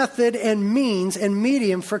 new method and means and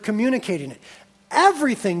medium for communicating it.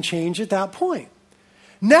 Everything changed at that point.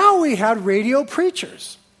 Now we had radio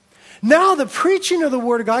preachers. Now the preaching of the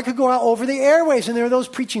Word of God could go out over the airwaves, and there were those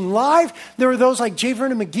preaching live. There were those like J.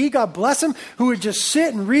 Vernon McGee, God bless him, who would just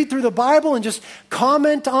sit and read through the Bible and just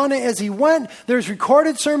comment on it as he went. There's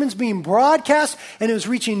recorded sermons being broadcast, and it was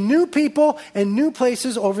reaching new people and new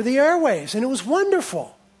places over the airwaves, and it was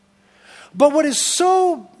wonderful. But what is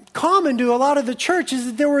so common to a lot of the church is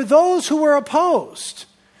that there were those who were opposed.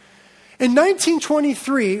 In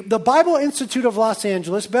 1923, the Bible Institute of Los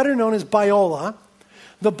Angeles, better known as Biola,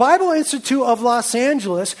 the Bible Institute of Los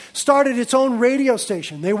Angeles started its own radio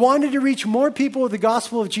station. They wanted to reach more people with the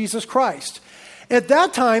gospel of Jesus Christ. At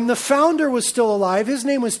that time, the founder was still alive. His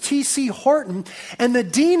name was T.C. Horton, and the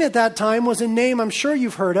dean at that time was a name I'm sure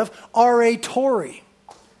you've heard of, R.A. Torrey,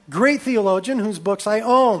 great theologian whose books I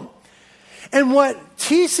own. And what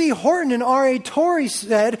T.C. Horton and R.A. Torrey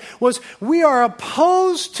said was, we are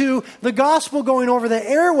opposed to the gospel going over the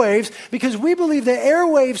airwaves because we believe the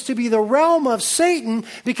airwaves to be the realm of Satan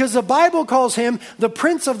because the Bible calls him the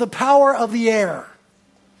prince of the power of the air.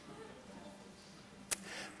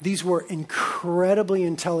 These were incredibly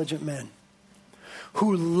intelligent men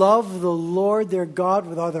who loved the Lord their God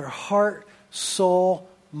with all their heart, soul,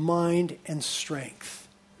 mind, and strength.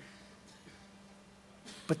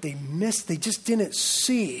 But they just didn't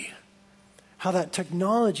see how that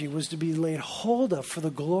technology was to be laid hold of for the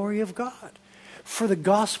glory of God, for the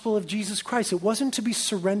gospel of Jesus Christ. It wasn't to be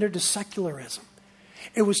surrendered to secularism.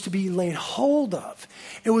 It was to be laid hold of.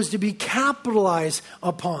 It was to be capitalized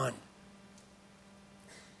upon.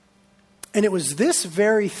 And it was this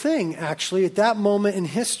very thing, actually, at that moment in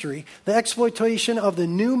history, the exploitation of the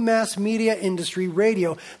new mass media industry,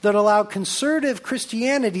 radio, that allowed conservative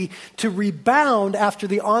Christianity to rebound after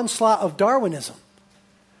the onslaught of Darwinism.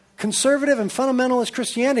 Conservative and fundamentalist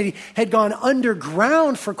Christianity had gone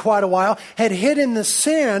underground for quite a while, had hid in the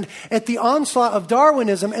sand at the onslaught of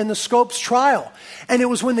Darwinism and the Scopes trial. And it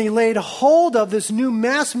was when they laid hold of this new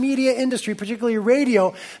mass media industry, particularly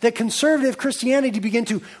radio, that conservative Christianity began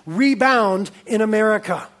to rebound in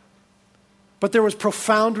America. But there was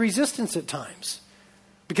profound resistance at times.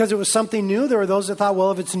 Because it was something new, there were those that thought,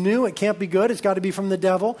 well, if it's new, it can't be good. It's got to be from the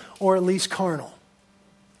devil or at least carnal.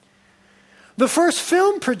 The first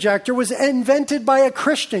film projector was invented by a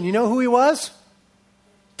Christian. You know who he was?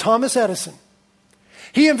 Thomas Edison.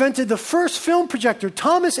 He invented the first film projector.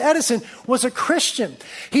 Thomas Edison was a Christian.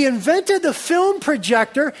 He invented the film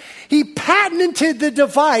projector, he patented the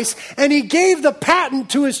device, and he gave the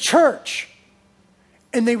patent to his church.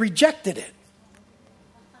 And they rejected it.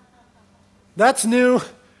 That's new.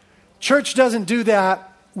 Church doesn't do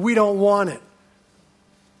that. We don't want it.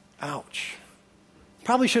 Ouch.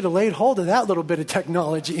 Probably should have laid hold of that little bit of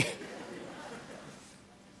technology.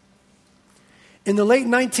 In the late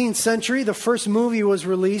 19th century, the first movie was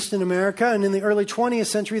released in America, and in the early 20th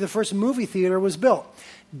century, the first movie theater was built.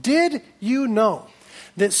 Did you know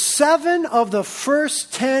that 7 of the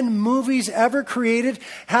first 10 movies ever created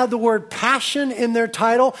had the word passion in their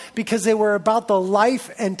title because they were about the life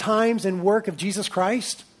and times and work of Jesus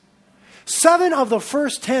Christ? 7 of the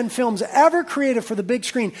first 10 films ever created for the big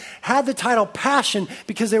screen had the title Passion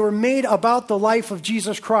because they were made about the life of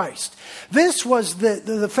Jesus Christ. This was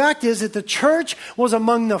the fact is that the church was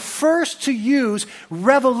among the first to use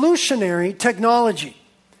revolutionary technology.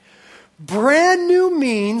 Brand new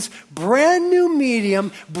means, brand new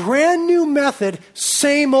medium, brand new method,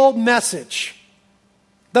 same old message.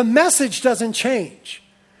 The message doesn't change.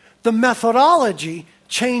 The methodology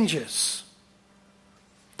changes.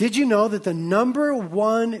 Did you know that the number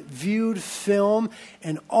 1 viewed film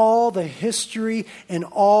in all the history in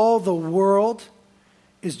all the world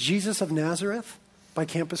is Jesus of Nazareth by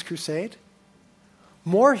Campus Crusade?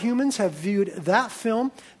 More humans have viewed that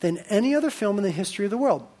film than any other film in the history of the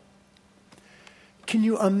world. Can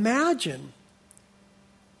you imagine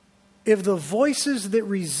if the voices that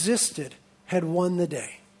resisted had won the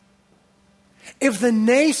day. If the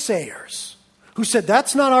naysayers who said,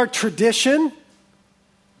 that's not our tradition,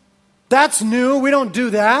 that's new, we don't do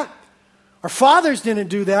that, our fathers didn't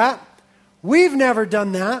do that, we've never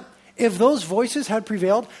done that. If those voices had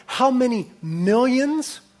prevailed, how many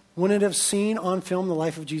millions wouldn't have seen on film the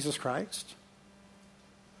life of Jesus Christ?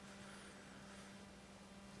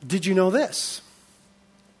 Did you know this?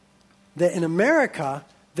 That in America,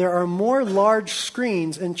 there are more large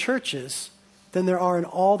screens in churches than there are in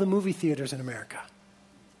all the movie theaters in America.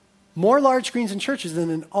 More large screens in churches than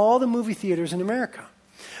in all the movie theaters in America.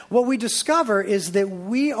 What we discover is that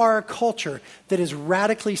we are a culture that is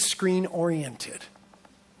radically screen-oriented.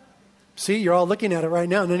 See, you're all looking at it right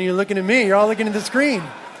now. None of you are looking at me. You're all looking at the screen.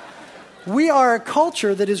 We are a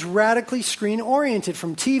culture that is radically screen-oriented.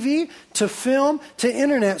 From TV to film to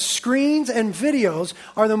internet, screens and videos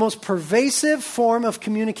are the most pervasive form of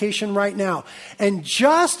communication right now. And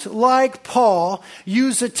just like Paul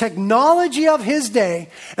used the technology of his day,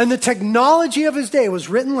 and the technology of his day was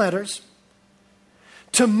written letters,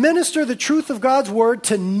 to minister the truth of God's word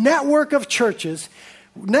to networks of churches,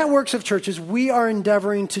 we are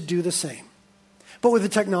endeavoring to do the same. But with the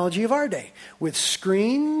technology of our day, with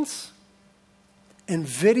screens and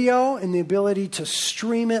video and the ability to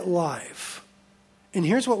stream it live. And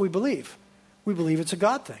here's what we believe. We believe it's a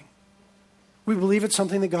God thing. We believe it's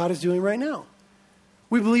something that God is doing right now.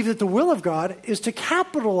 We believe that the will of God is to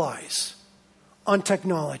capitalize on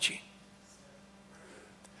technology.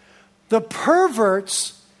 The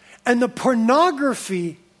perverts and the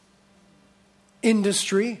pornography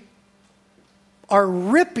industry are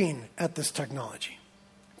ripping at this technology.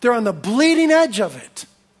 They're on the bleeding edge of it.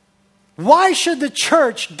 Why should the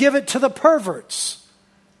church give it to the perverts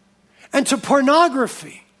and to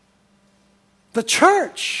pornography? The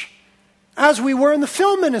church, as we were in the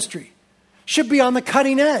film ministry, should be on the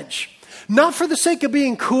cutting edge. Not for the sake of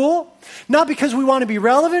being cool, not because we want to be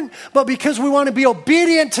relevant, but because we want to be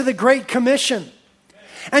obedient to the Great Commission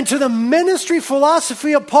and to the ministry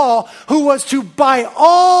philosophy of Paul, who was to, by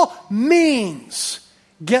all means,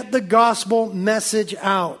 get the gospel message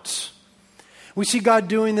out. We see God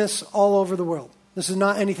doing this all over the world. This is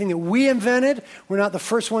not anything that we invented. We're not the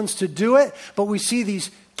first ones to do it, but we see these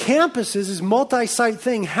campuses, this multi-site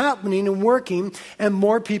thing happening and working, and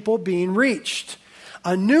more people being reached.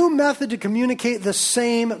 A new method to communicate the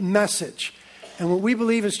same message. And what we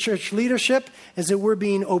believe as church leadership is that we're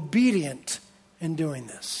being obedient in doing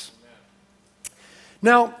this.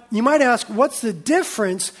 Now, you might ask, what's the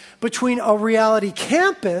difference between a reality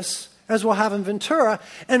campus, as we'll have in Ventura,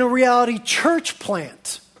 and a reality church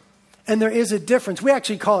plant? And there is a difference. We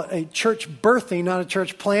actually call it a church birthing, not a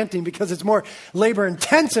church planting, because it's more labor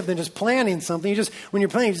intensive than just planting something. When you're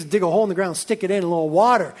planting, you just dig a hole in the ground, stick it in a little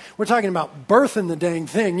water. We're talking about birthing the dang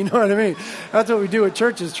thing. You know what I mean? That's what we do at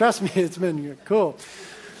churches. Trust me, it's been cool.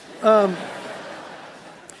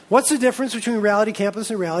 What's the difference between reality campus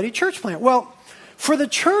and reality church plant? Well, for the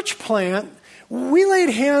church plant, we laid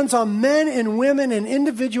hands on men and women and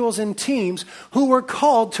individuals and teams who were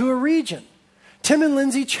called to a region. Tim and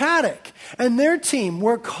Lindsay Chaddock and their team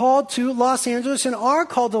were called to Los Angeles and are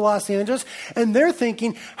called to Los Angeles, and they're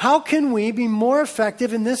thinking, how can we be more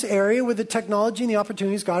effective in this area with the technology and the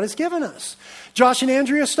opportunities God has given us? Josh and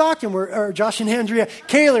Andrea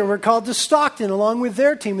Kaler were called to Stockton along with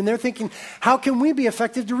their team, and they're thinking, how can we be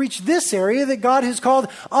effective to reach this area that God has called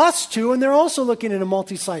us to? And they're also looking at a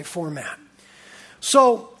multi-site format.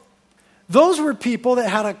 So those were people that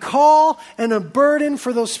had a call and a burden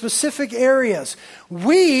for those specific areas.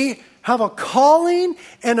 We have a calling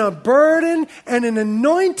and a burden and an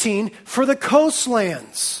anointing for the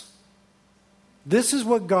coastlands. This is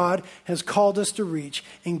what God has called us to reach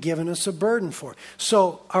and given us a burden for.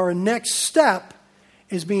 So our next step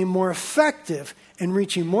is being more effective in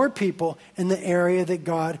reaching more people in the area that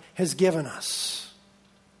God has given us.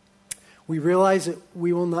 We realize that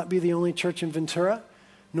we will not be the only church in Ventura,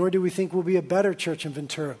 nor do we think we'll be a better church in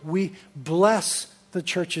Ventura. We bless the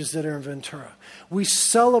churches that are in Ventura. We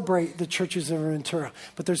celebrate the churches that are in Ventura.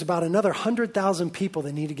 But there's about another 100,000 people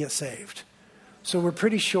that need to get saved. So we're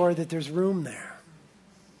pretty sure that there's room there.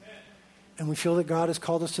 And we feel that God has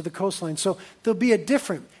called us to the coastline. So there'll be a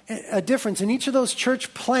difference in each of those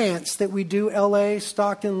church plants that we do, LA,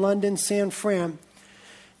 Stockton, London, San Fran.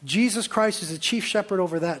 Jesus Christ is the chief shepherd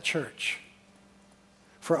over that church.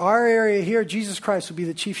 For our area here, Jesus Christ will be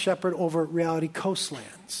the chief shepherd over reality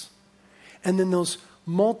coastlands. And then those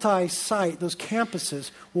multi-site, those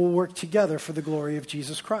campuses will work together for the glory of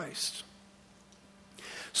Jesus Christ.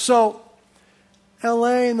 So,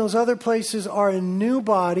 LA and those other places are a new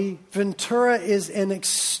body. Ventura is an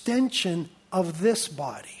extension of this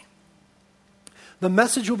body. The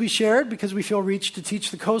message will be shared because we feel reached to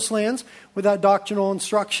teach the coastlands without doctrinal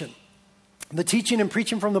instruction. The teaching and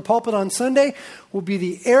preaching from the pulpit on Sunday will be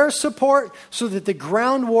the air support so that the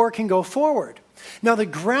ground war can go forward. Now, the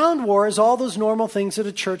ground war is all those normal things that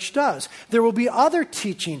a church does. There will be other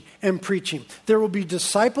teaching and preaching. There will be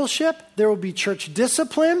discipleship. There will be church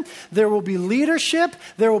discipline. There will be leadership.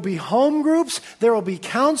 There will be home groups. There will be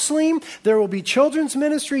counseling. There will be children's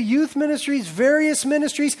ministry, youth ministries, various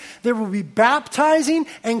ministries. There will be baptizing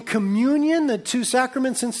and communion, the two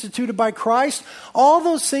sacraments instituted by Christ. All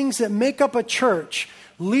those things that make up a church.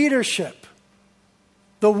 Leadership,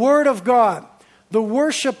 the Word of God, the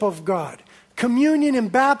worship of God, communion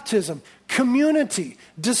and baptism, community,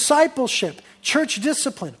 discipleship, church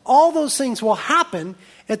discipline. All those things will happen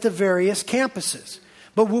at the various campuses,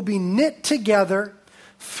 but will be knit together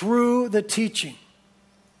through the teaching.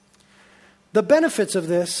 The benefits of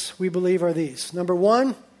this, we believe, are these. Number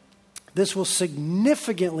one, this will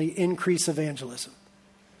significantly increase evangelism.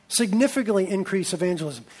 Significantly increase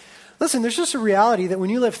evangelism. Listen, there's just a reality that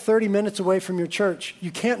when you live 30 minutes away from your church,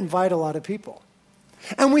 you can't invite a lot of people.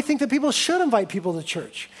 And we think that people should invite people to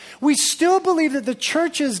church. We still believe that the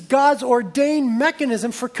church is God's ordained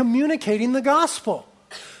mechanism for communicating the gospel.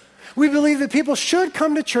 We believe that people should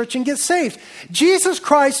come to church and get saved. Jesus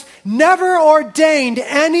Christ never ordained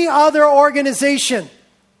any other organization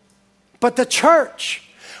but the church.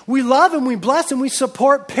 We love and we bless and we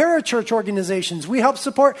support parachurch organizations. We help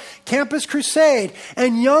support Campus Crusade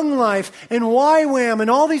and Young Life and YWAM and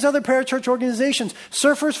all these other parachurch organizations.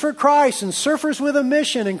 Surfers for Christ and Surfers with a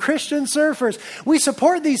Mission and Christian Surfers. We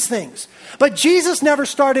support these things. But Jesus never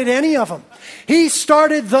started any of them. He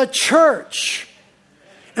started the church.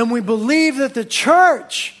 And we believe that the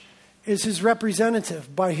church is his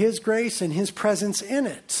representative by his grace and his presence in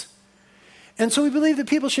it. And so we believe that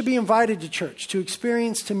people should be invited to church to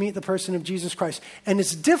experience, to meet the person of Jesus Christ. And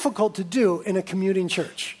it's difficult to do in a commuting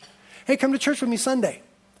church. Hey, come to church with me Sunday.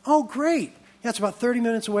 Oh, great. Yeah, it's about 30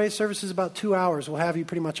 minutes away. Service is about 2 hours. We'll have you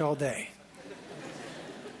pretty much all day.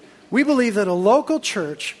 We believe that a local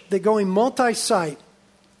church that going multi-site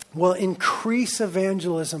will increase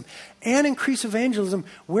evangelism and increase evangelism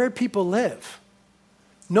where people live.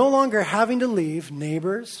 No longer having to leave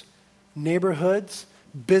neighbors, neighborhoods,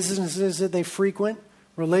 businesses that they frequent,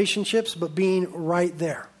 relationships, but being right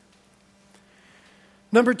there.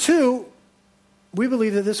 Number two, we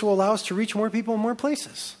believe that this will allow us to reach more people in more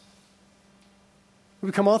places. We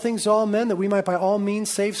become all things to all men that we might by all means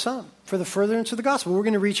save some for the furtherance of the gospel. We're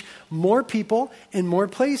going to reach more people in more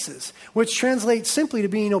places, which translates simply to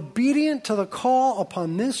being obedient to the call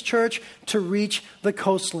upon this church to reach the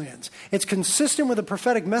coastlands. It's consistent with the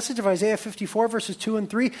prophetic message of Isaiah 54 verses 2 and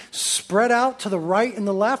 3, spread out to the right and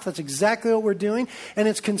the left. That's exactly what we're doing. And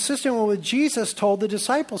it's consistent with what Jesus told the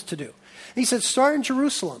disciples to do. He said, start in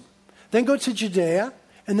Jerusalem, then go to Judea,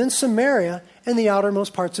 and then Samaria and the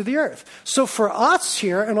outermost parts of the earth. So for us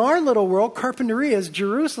here in our little world, Carpinteria is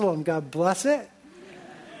Jerusalem. God bless it.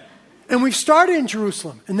 And we've started in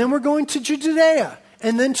Jerusalem, and then we're going to Judea,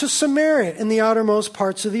 and then to Samaria and the outermost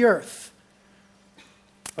parts of the earth.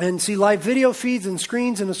 And see, live video feeds and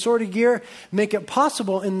screens and assorted gear make it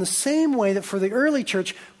possible in the same way that for the early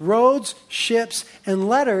church, roads, ships, and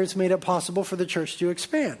letters made it possible for the church to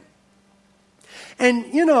expand.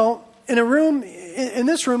 And, you know, in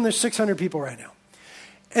this room, there's 600 people right now.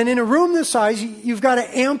 And in a room this size, you've got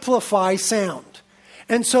to amplify sound.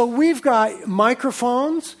 And so we've got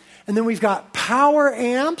microphones, and then we've got power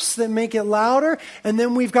amps that make it louder, and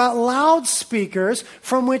then we've got loudspeakers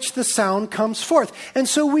from which the sound comes forth. And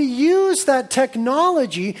so we use that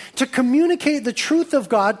technology to communicate the truth of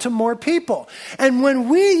God to more people. And when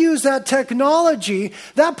we use that technology,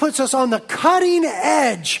 that puts us on the cutting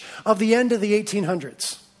edge of the end of the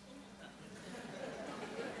 1800s.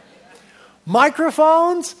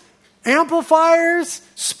 Microphones, amplifiers,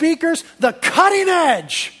 speakers, the cutting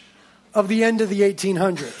edge of the end of the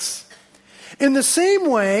 1800s. In the same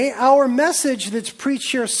way, our message that's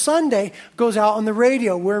preached here Sunday goes out on the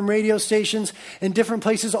radio. We're in radio stations in different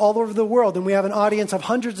places all over the world, and we have an audience of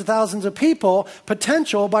hundreds of thousands of people,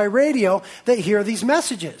 potential by radio, that hear these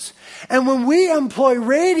messages. And when we employ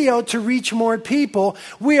radio to reach more people,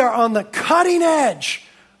 we are on the cutting edge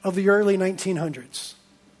of the early 1900s.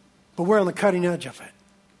 But we're on the cutting edge of it.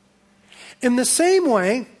 In the same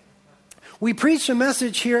way, we preach a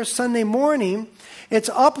message here Sunday morning, It's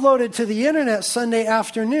uploaded to the internet Sunday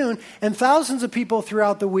afternoon, and thousands of people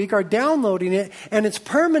throughout the week are downloading it, and it's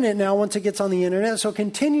permanent now once it gets on the internet, so it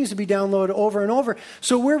continues to be downloaded over and over.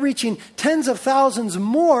 So we're reaching tens of thousands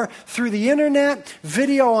more through the internet,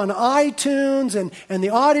 video on iTunes, and the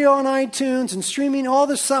audio on iTunes, and streaming, all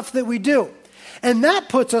the stuff that we do. And that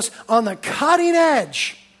puts us on the cutting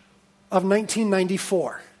edge of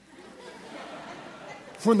 1994.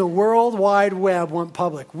 When the World Wide Web went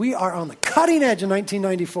public. We are on the cutting edge of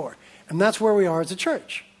 1994. And that's where we are as a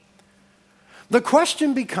church. The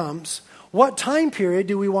question becomes, what time period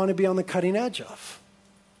do we want to be on the cutting edge of?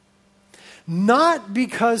 Not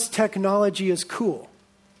because technology is cool,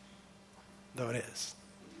 though it is,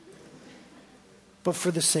 but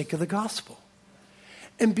for the sake of the gospel.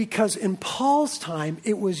 And because in Paul's time,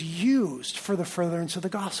 it was used for the furtherance of the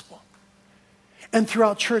gospel. And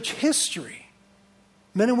throughout church history,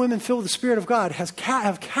 men and women filled with the Spirit of God have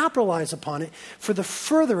capitalized upon it for the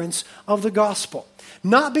furtherance of the gospel.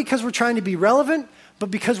 Not because we're trying to be relevant,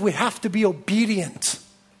 but because we have to be obedient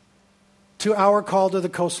to our call to the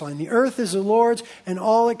coastline. The earth is the Lord's and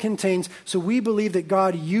all it contains. So we believe that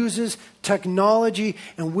God uses technology,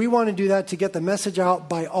 and we want to do that to get the message out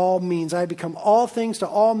by all means. I become all things to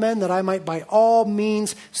all men, that I might by all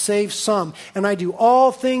means save some. And I do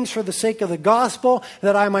all things for the sake of the gospel,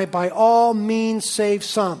 that I might by all means save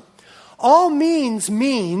some. All means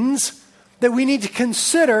that we need to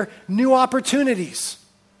consider new opportunities.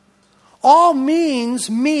 All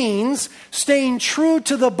means staying true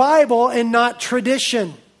to the Bible and not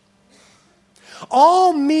tradition.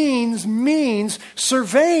 All means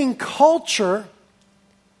surveying culture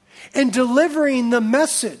and delivering the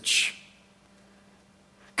message.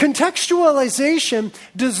 Contextualization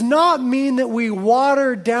does not mean that we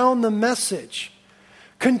water down the message.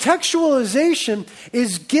 Contextualization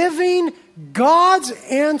is giving God's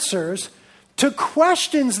answers to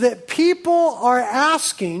questions that people are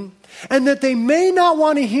asking and that they may not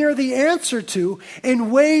want to hear the answer to in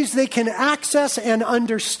ways they can access and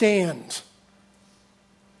understand.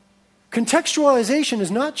 Contextualization is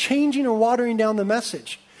not changing or watering down the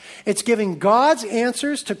message. It's giving God's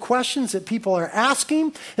answers to questions that people are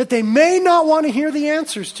asking that they may not want to hear the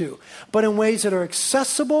answers to, but in ways that are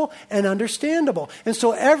accessible and understandable. And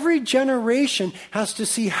so every generation has to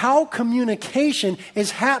see how communication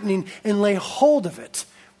is happening and lay hold of it,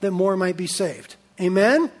 that more might be saved.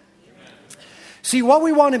 Amen? See, what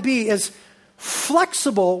we want to be is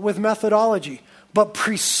flexible with methodology, but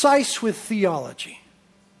precise with theology.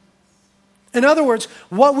 In other words,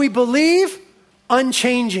 what we believe,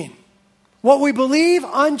 unchanging. What we believe,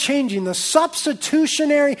 unchanging. The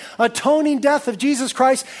substitutionary, atoning death of Jesus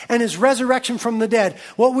Christ and his resurrection from the dead.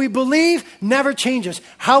 What we believe never changes.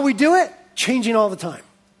 How we do it, changing all the time.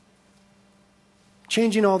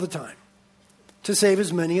 Changing all the time to save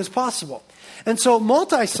as many as possible. And so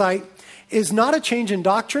multi-site is not a change in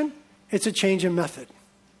doctrine, it's a change in method.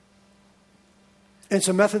 And it's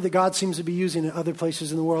a method that God seems to be using in other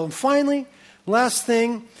places in the world. And finally, last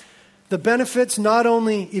thing, the benefits, not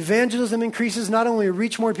only evangelism increases, not only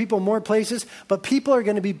reach more people, more places, but people are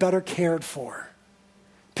going to be better cared for.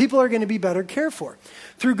 People are going to be better cared for.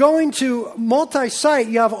 Through going to multi-site,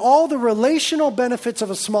 you have all the relational benefits of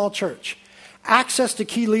a small church. Access to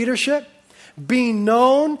key leadership, being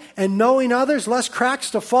known and knowing others, less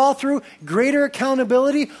cracks to fall through, greater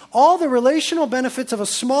accountability, all the relational benefits of a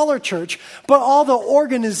smaller church, but all the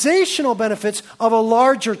organizational benefits of a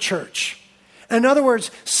larger church. In other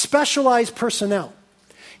words, specialized personnel.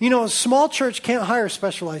 You know, a small church can't hire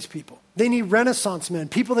specialized people. They need Renaissance men,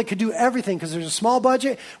 people that could do everything, because there's a small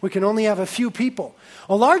budget, we can only have a few people.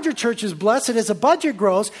 A larger church is blessed that as the budget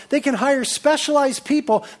grows, they can hire specialized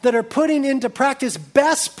people that are putting into practice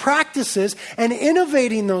best practices and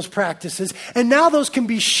innovating those practices. And now those can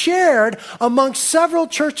be shared amongst several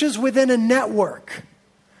churches within a network.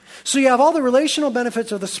 So you have all the relational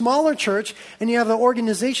benefits of the smaller church, and you have the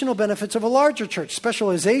organizational benefits of a larger church.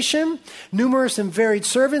 Specialization, numerous and varied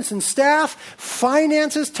servants and staff,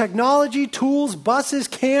 finances, technology, tools, buses,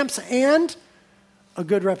 camps, and a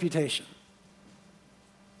good reputation.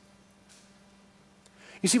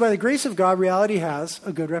 You see, by the grace of God, Reality has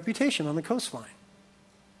a good reputation on the coastline.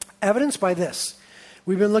 Evidenced by this.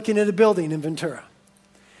 We've been looking at a building in Ventura.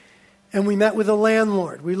 And we met with a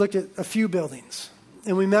landlord. We looked at a few buildings.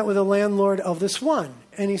 And we met with a landlord of this one.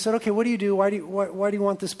 And he said, okay, what do you do? Why do you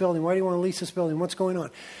want this building? Why do you want to lease this building? What's going on?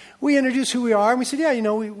 We introduced who we are. And we said, yeah, you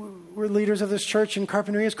know, we're leaders of this church in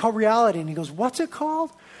Carpinteria. It's called Reality. And he goes, what's it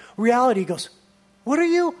called? Reality. He goes, what are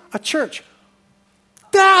you? A church.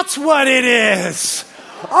 That's what it is.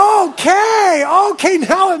 Okay,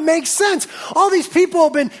 now it makes sense. All these people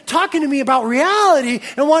have been talking to me about reality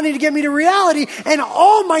and wanting to get me to reality, and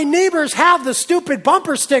all my neighbors have the stupid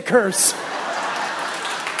bumper stickers.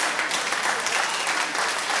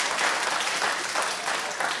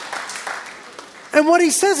 And what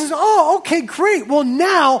he says is, okay, great. Well,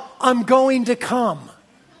 now I'm going to come.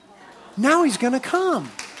 Now he's going to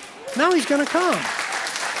come. Now he's going to come.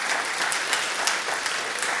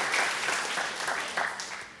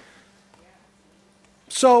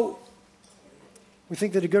 So, we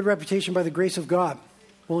think that a good reputation by the grace of God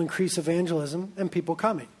will increase evangelism and people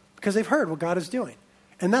coming because they've heard what God is doing.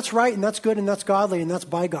 And that's right, and that's good, and that's godly, and that's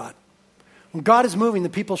by God. When God is moving, the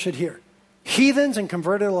people should hear. Heathens and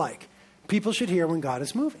converted alike. People should hear when God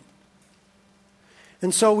is moving.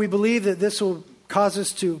 And so we believe that this will cause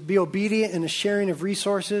us to be obedient in the sharing of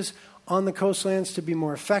resources on the coastlands to be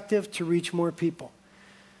more effective, to reach more people.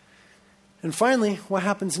 And finally, what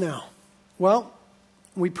happens now? Well,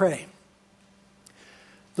 we pray.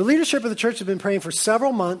 The leadership of the church has been praying for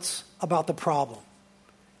several months about the problem.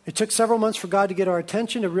 It took several months for God to get our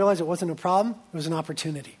attention, to realize it wasn't a problem, it was an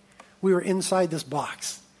opportunity. We were inside this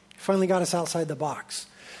box. He finally got us outside the box.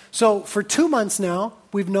 So for 2 months now,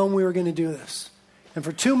 we've known we were going to do this. And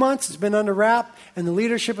for 2 months, it's been under wrap, and the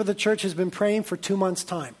leadership of the church has been praying for 2 months'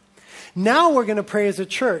 time. Now we're going to pray as a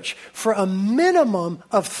church for a minimum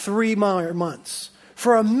of 3 more months.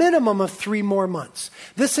 For a minimum of 3 more months.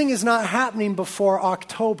 This thing is not happening before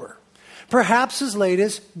October. Perhaps as late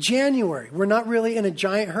as January. We're not really in a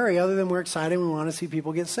giant hurry, other than we're excited and we want to see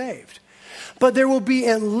people get saved. But there will be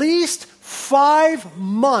at least 5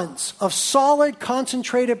 months of solid,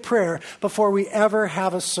 concentrated prayer before we ever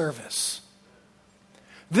have a service.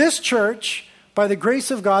 This church, by the grace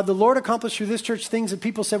of God, the Lord accomplished through this church things that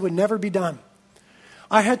people said would never be done.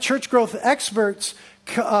 I had church growth experts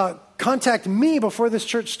contact me before this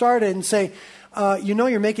church started and say,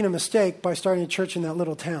 you're making a mistake by starting a church in that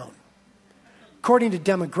little town. According to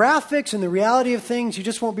demographics and the reality of things, you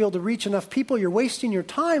just won't be able to reach enough people. You're wasting your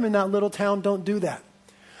time in that little town. Don't do that.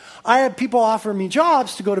 I had people offer me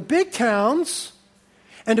jobs to go to big towns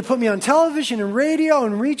and to put me on television and radio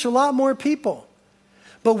and reach a lot more people.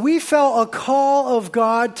 But we felt a call of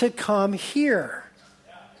God to come here.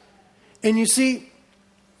 And you see,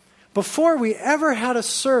 before we ever had a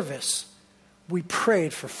service, we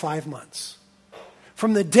prayed for 5 months.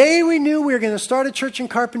 From the day we knew we were going to start a church in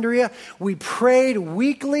Carpinteria, we prayed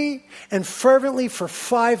weekly and fervently for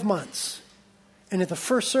 5 months. And at the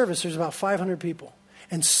first service, there's about 500 people.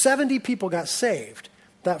 And 70 people got saved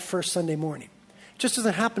that first Sunday morning. It just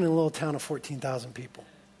doesn't happen in a little town of 14,000 people.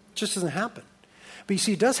 It just doesn't happen. But you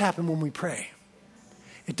see, it does happen when we pray.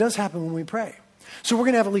 It does happen when we pray. So we're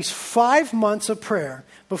going to have at least 5 months of prayer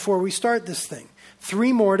before we start this thing.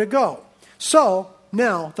 3 more to go. So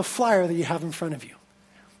now the flyer that you have in front of you.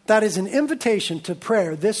 That is an invitation to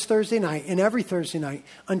prayer this Thursday night and every Thursday night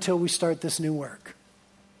until we start this new work.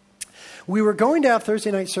 We were going to have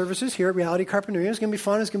Thursday night services here at Reality Carpinteria. It's going to be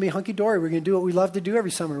fun. It's going to be hunky-dory. We're going to do what we love to do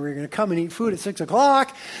every summer. We're going to come and eat food at 6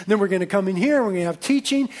 o'clock. Then we're going to come in here. We're going to have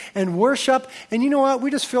teaching and worship. And you know what?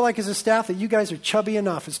 We just feel like as a staff that you guys are chubby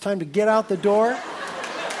enough. It's time to get out the door.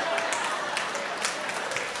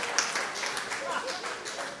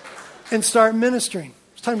 And start ministering.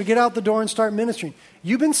 It's time to get out the door and start ministering.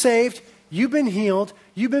 You've been saved. You've been healed.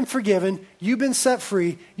 You've been forgiven. You've been set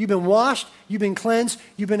free. You've been washed. You've been cleansed.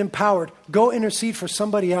 You've been empowered. Go intercede for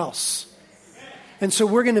somebody else. And so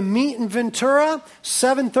we're going to meet in Ventura,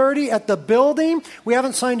 7:30 at the building. We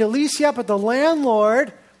haven't signed a lease yet, but the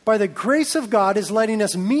landlord, by the grace of God, is letting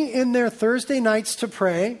us meet in there Thursday nights to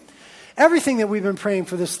pray. Everything that we've been praying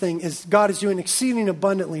for this thing is God is doing exceeding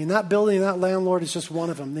abundantly. And that building and that landlord is just one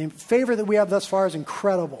of them. The favor that we have thus far is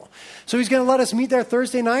incredible. So he's going to let us meet there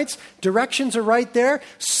Thursday nights. Directions are right there.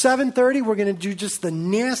 7:30, we're going to do just the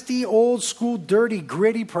nasty, old school, dirty,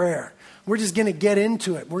 gritty prayer. We're just going to get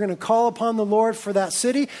into it. We're going to call upon the Lord for that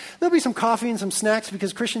city. There'll be some coffee and some snacks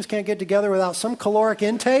because Christians can't get together without some caloric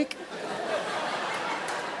intake.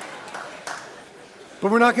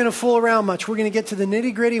 But we're not going to fool around much. We're going to get to the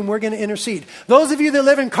nitty-gritty and we're going to intercede. Those of you that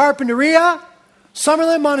live in Carpinteria,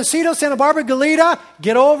 Summerlin, Montecito, Santa Barbara, Goleta,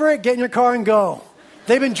 get over it, get in your car and go.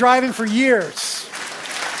 They've been driving for years.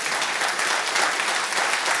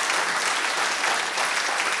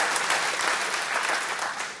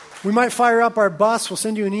 We might fire up our bus. We'll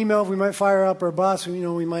send you an email if we might fire up our bus.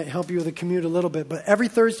 We might help you with the commute a little bit. But every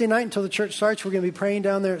Thursday night until the church starts, we're going to be praying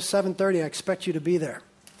down there at 7:30. I expect you to be there.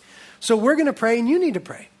 So we're going to pray, and you need to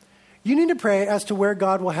pray. You need to pray as to where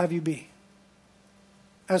God will have you be.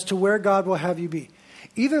 As to where God will have you be.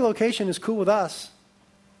 Either location is cool with us.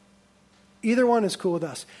 Either one is cool with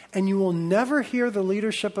us. And you will never hear the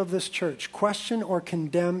leadership of this church question or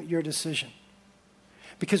condemn your decision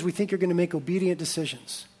because we think you're going to make obedient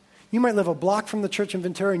decisions. You might live a block from the church in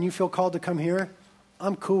Ventura and you feel called to come here.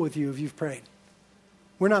 I'm cool with you if you've prayed.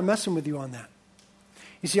 We're not messing with you on that.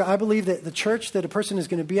 You see, I believe that the church that a person is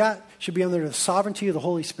going to be at should be under the sovereignty of the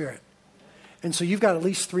Holy Spirit. And so you've got at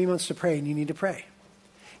least 3 months to pray, and you need to pray.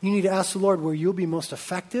 You need to ask the Lord where you'll be most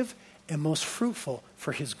effective and most fruitful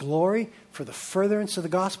for his glory, for the furtherance of the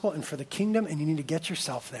gospel, and for the kingdom, and you need to get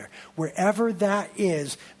yourself there. Wherever that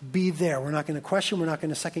is, be there. We're not going to question. We're not going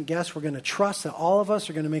to second guess. We're going to trust that all of us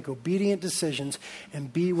are going to make obedient decisions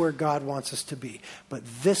and be where God wants us to be. But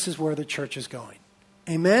this is where the church is going.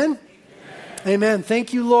 Amen? Amen.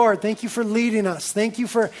 Thank you, Lord. Thank you for leading us. Thank you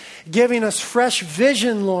for giving us fresh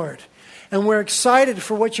vision, Lord. And we're excited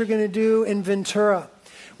for what you're going to do in Ventura.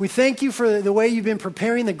 We thank you for the way you've been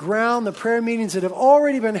preparing the ground, the prayer meetings that have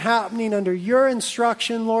already been happening under your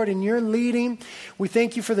instruction, Lord, and your leading. We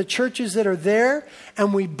thank you for the churches that are there,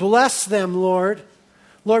 and we bless them, Lord.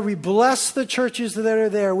 Lord, we bless the churches that are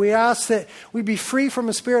there. We ask that we be free from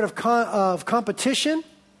a spirit of competition,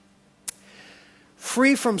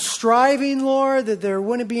 free from striving, Lord, that there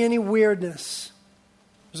wouldn't be any weirdness.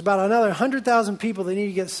 There's about another 100,000 people that need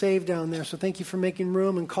to get saved down there. So thank you for making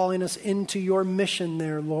room and calling us into your mission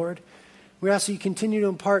there, Lord. We ask that you continue to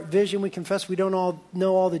impart vision. We confess we don't all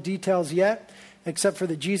know all the details yet, except for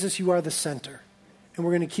that, Jesus, you are the center. And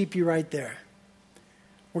we're going to keep you right there.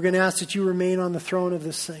 We're going to ask that you remain on the throne of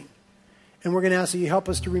this thing. And we're going to ask that you help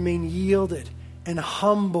us to remain yielded and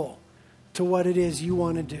humble to what it is you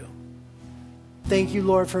want to do. Thank you,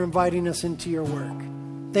 Lord, for inviting us into your work.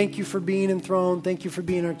 Thank you for being enthroned. Thank you for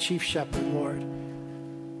being our chief shepherd, Lord.